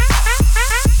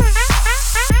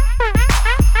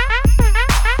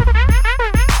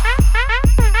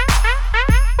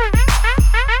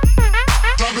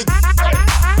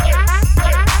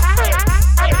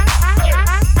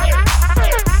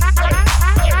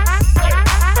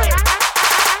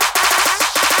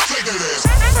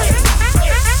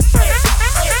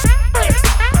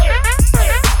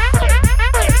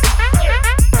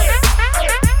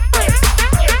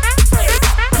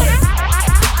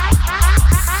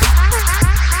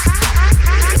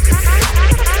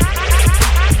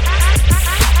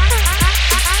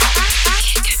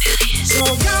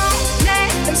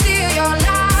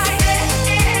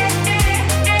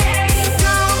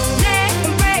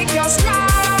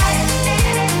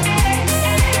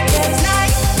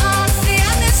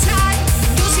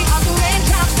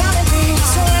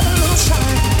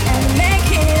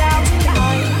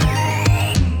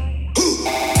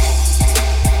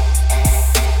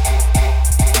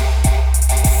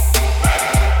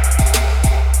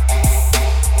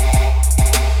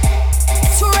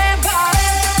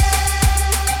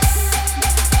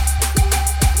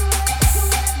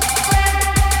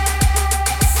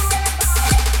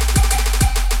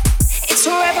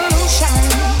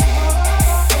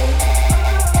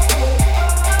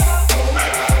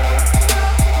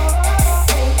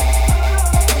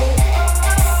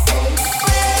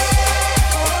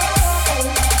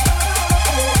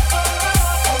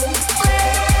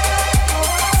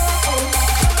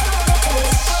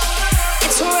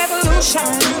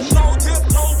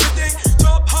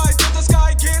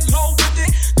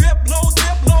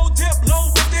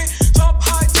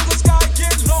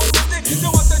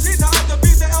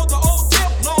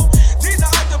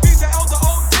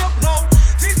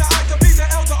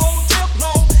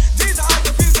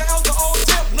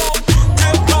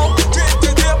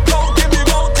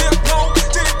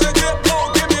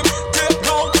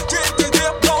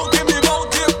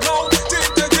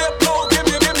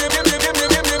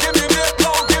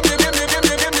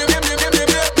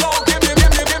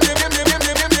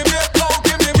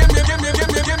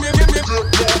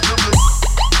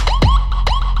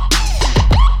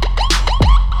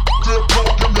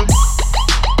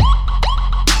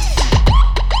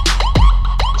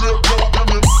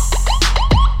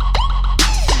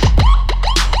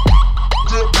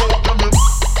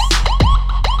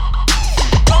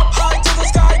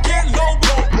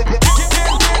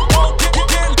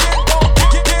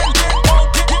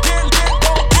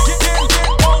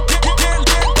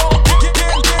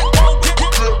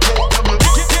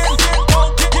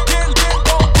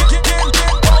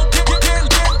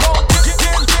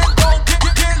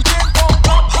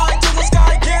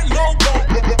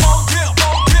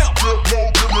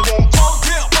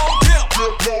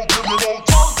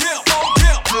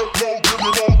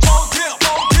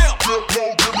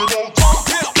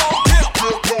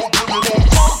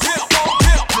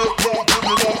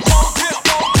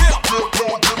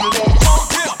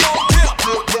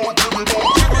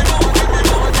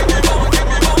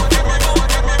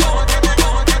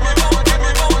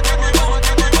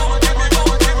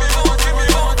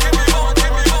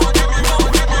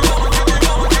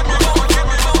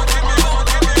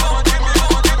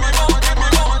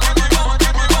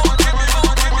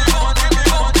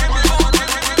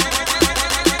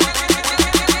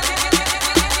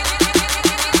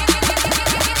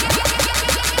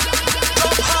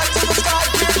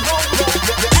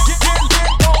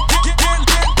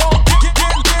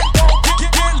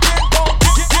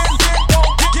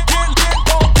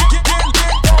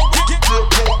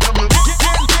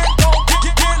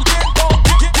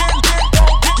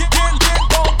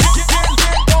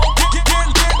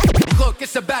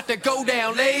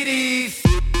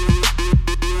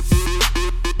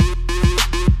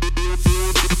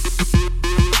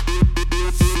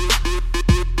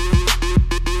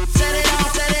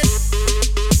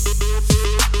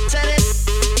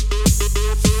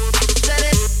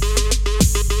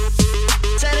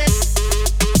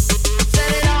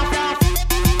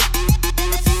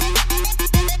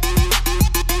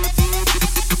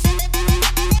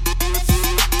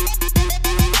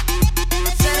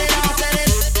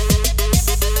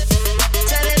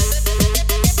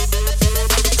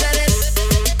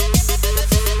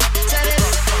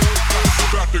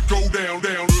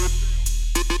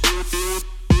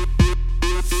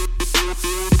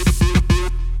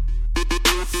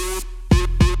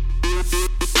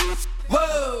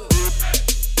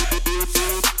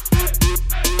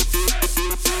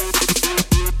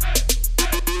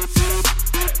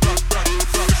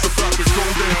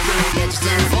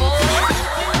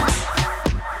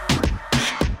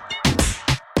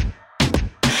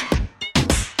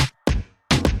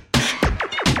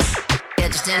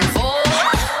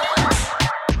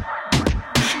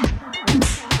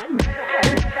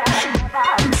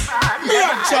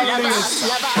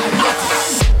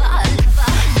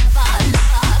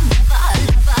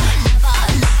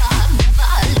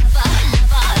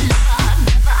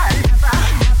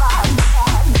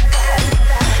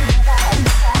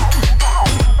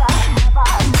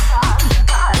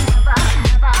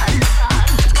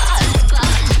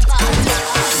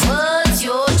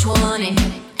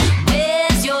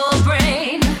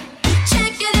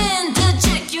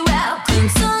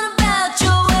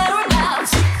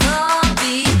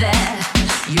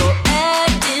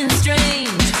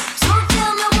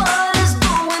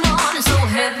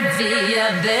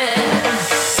 like this.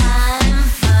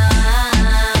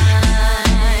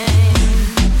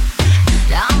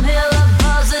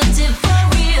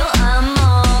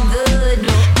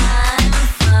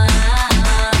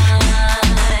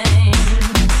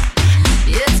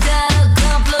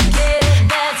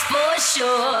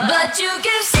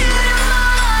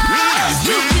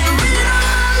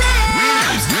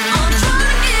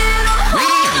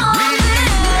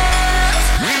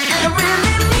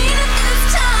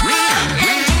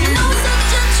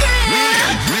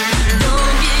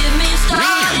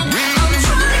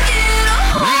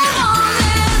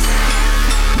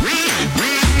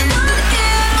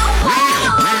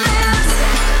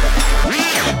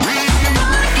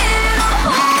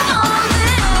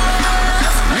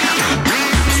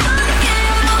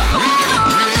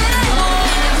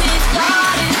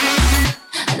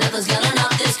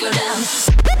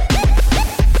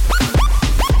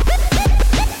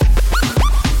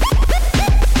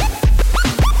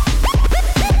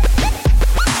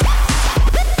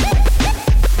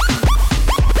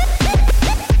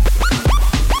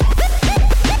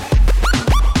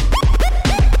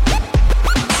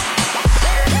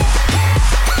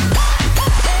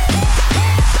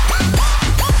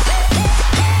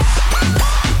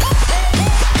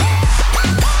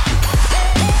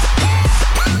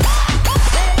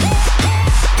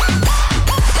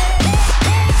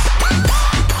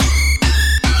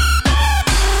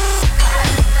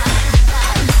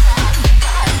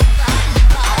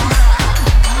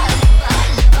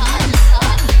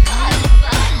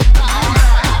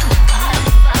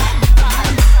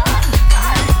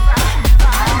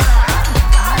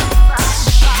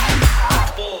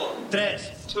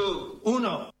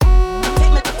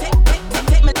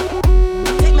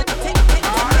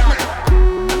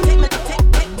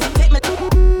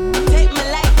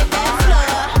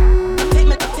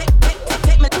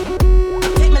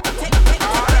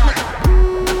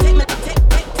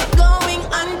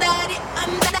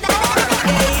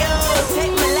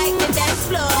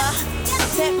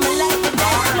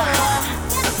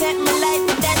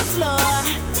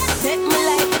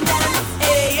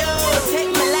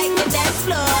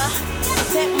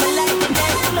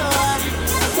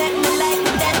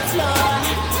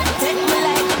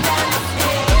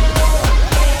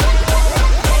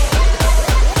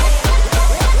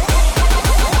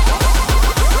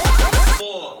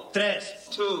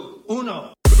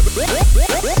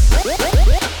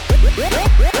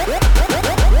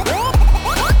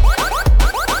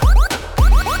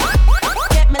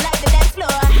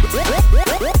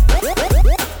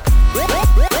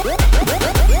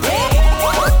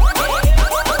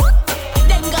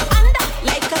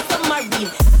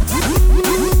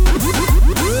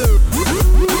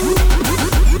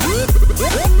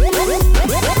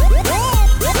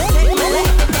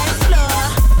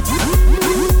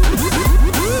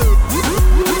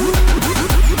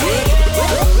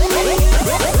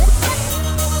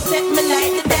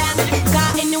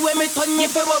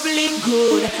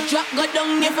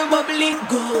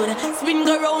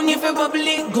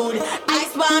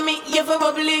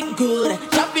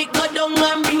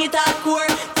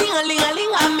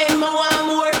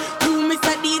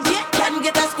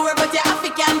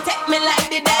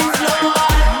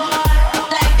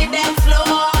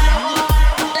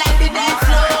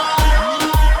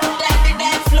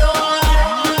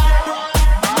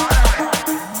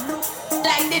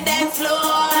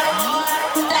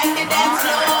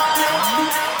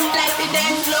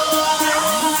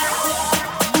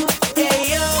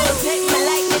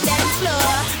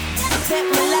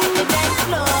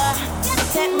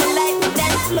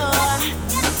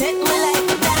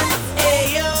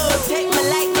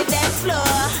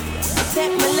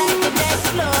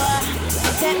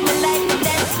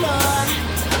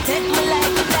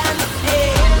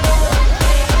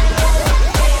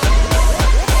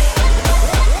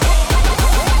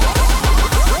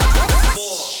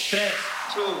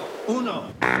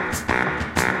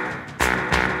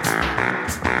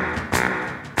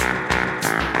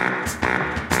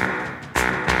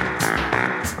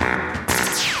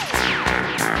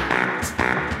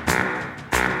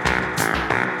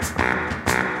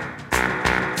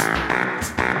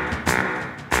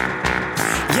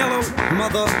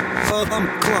 Mother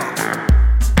of clock.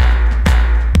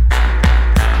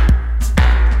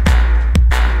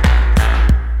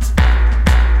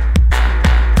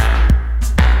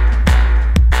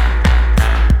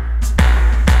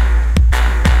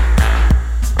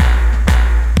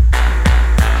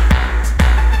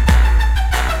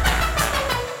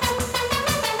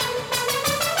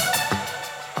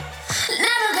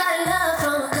 Never got love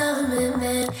from a government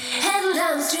man. Heading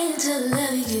down the street to the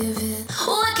levee give it.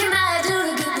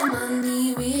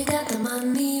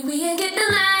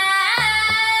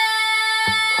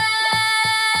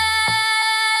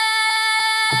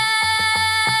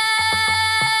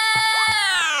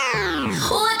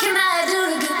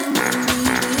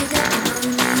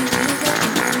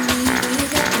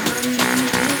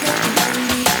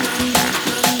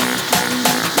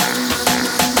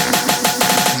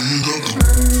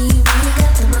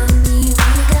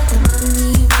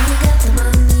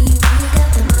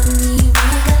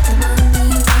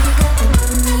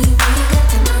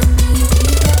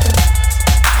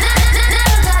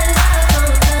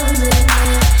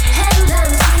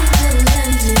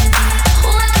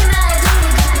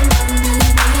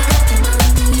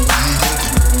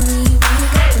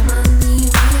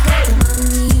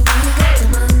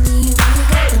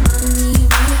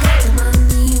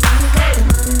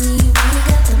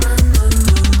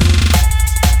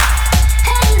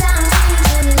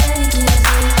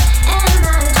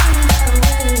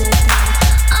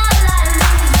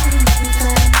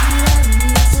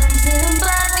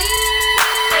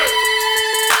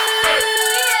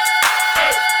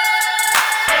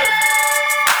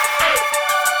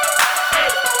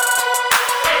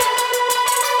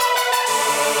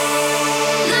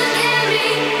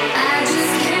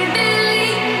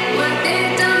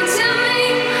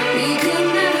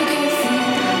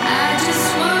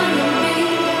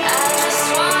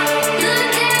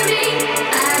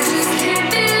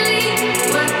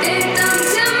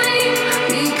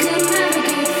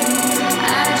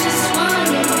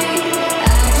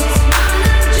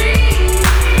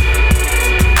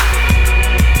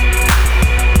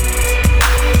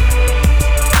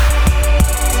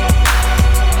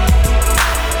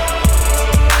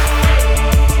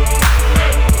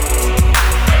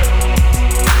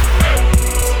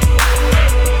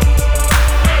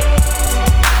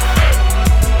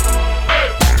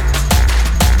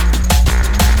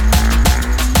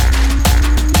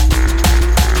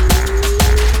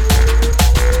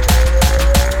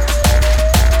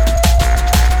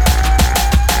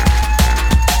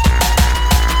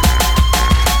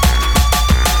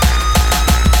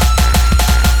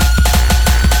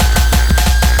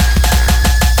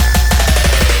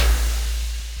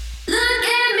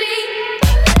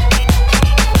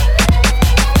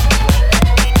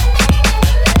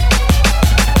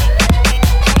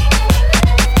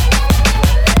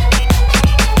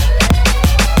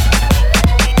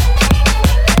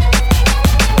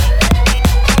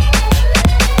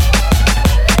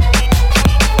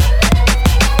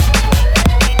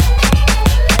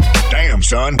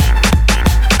 son.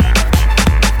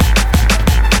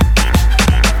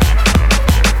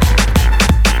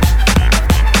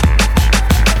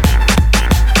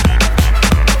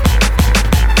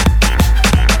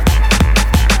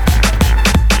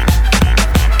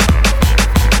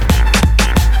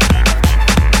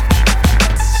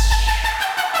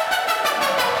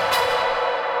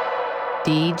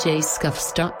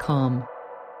 DJScuffs.com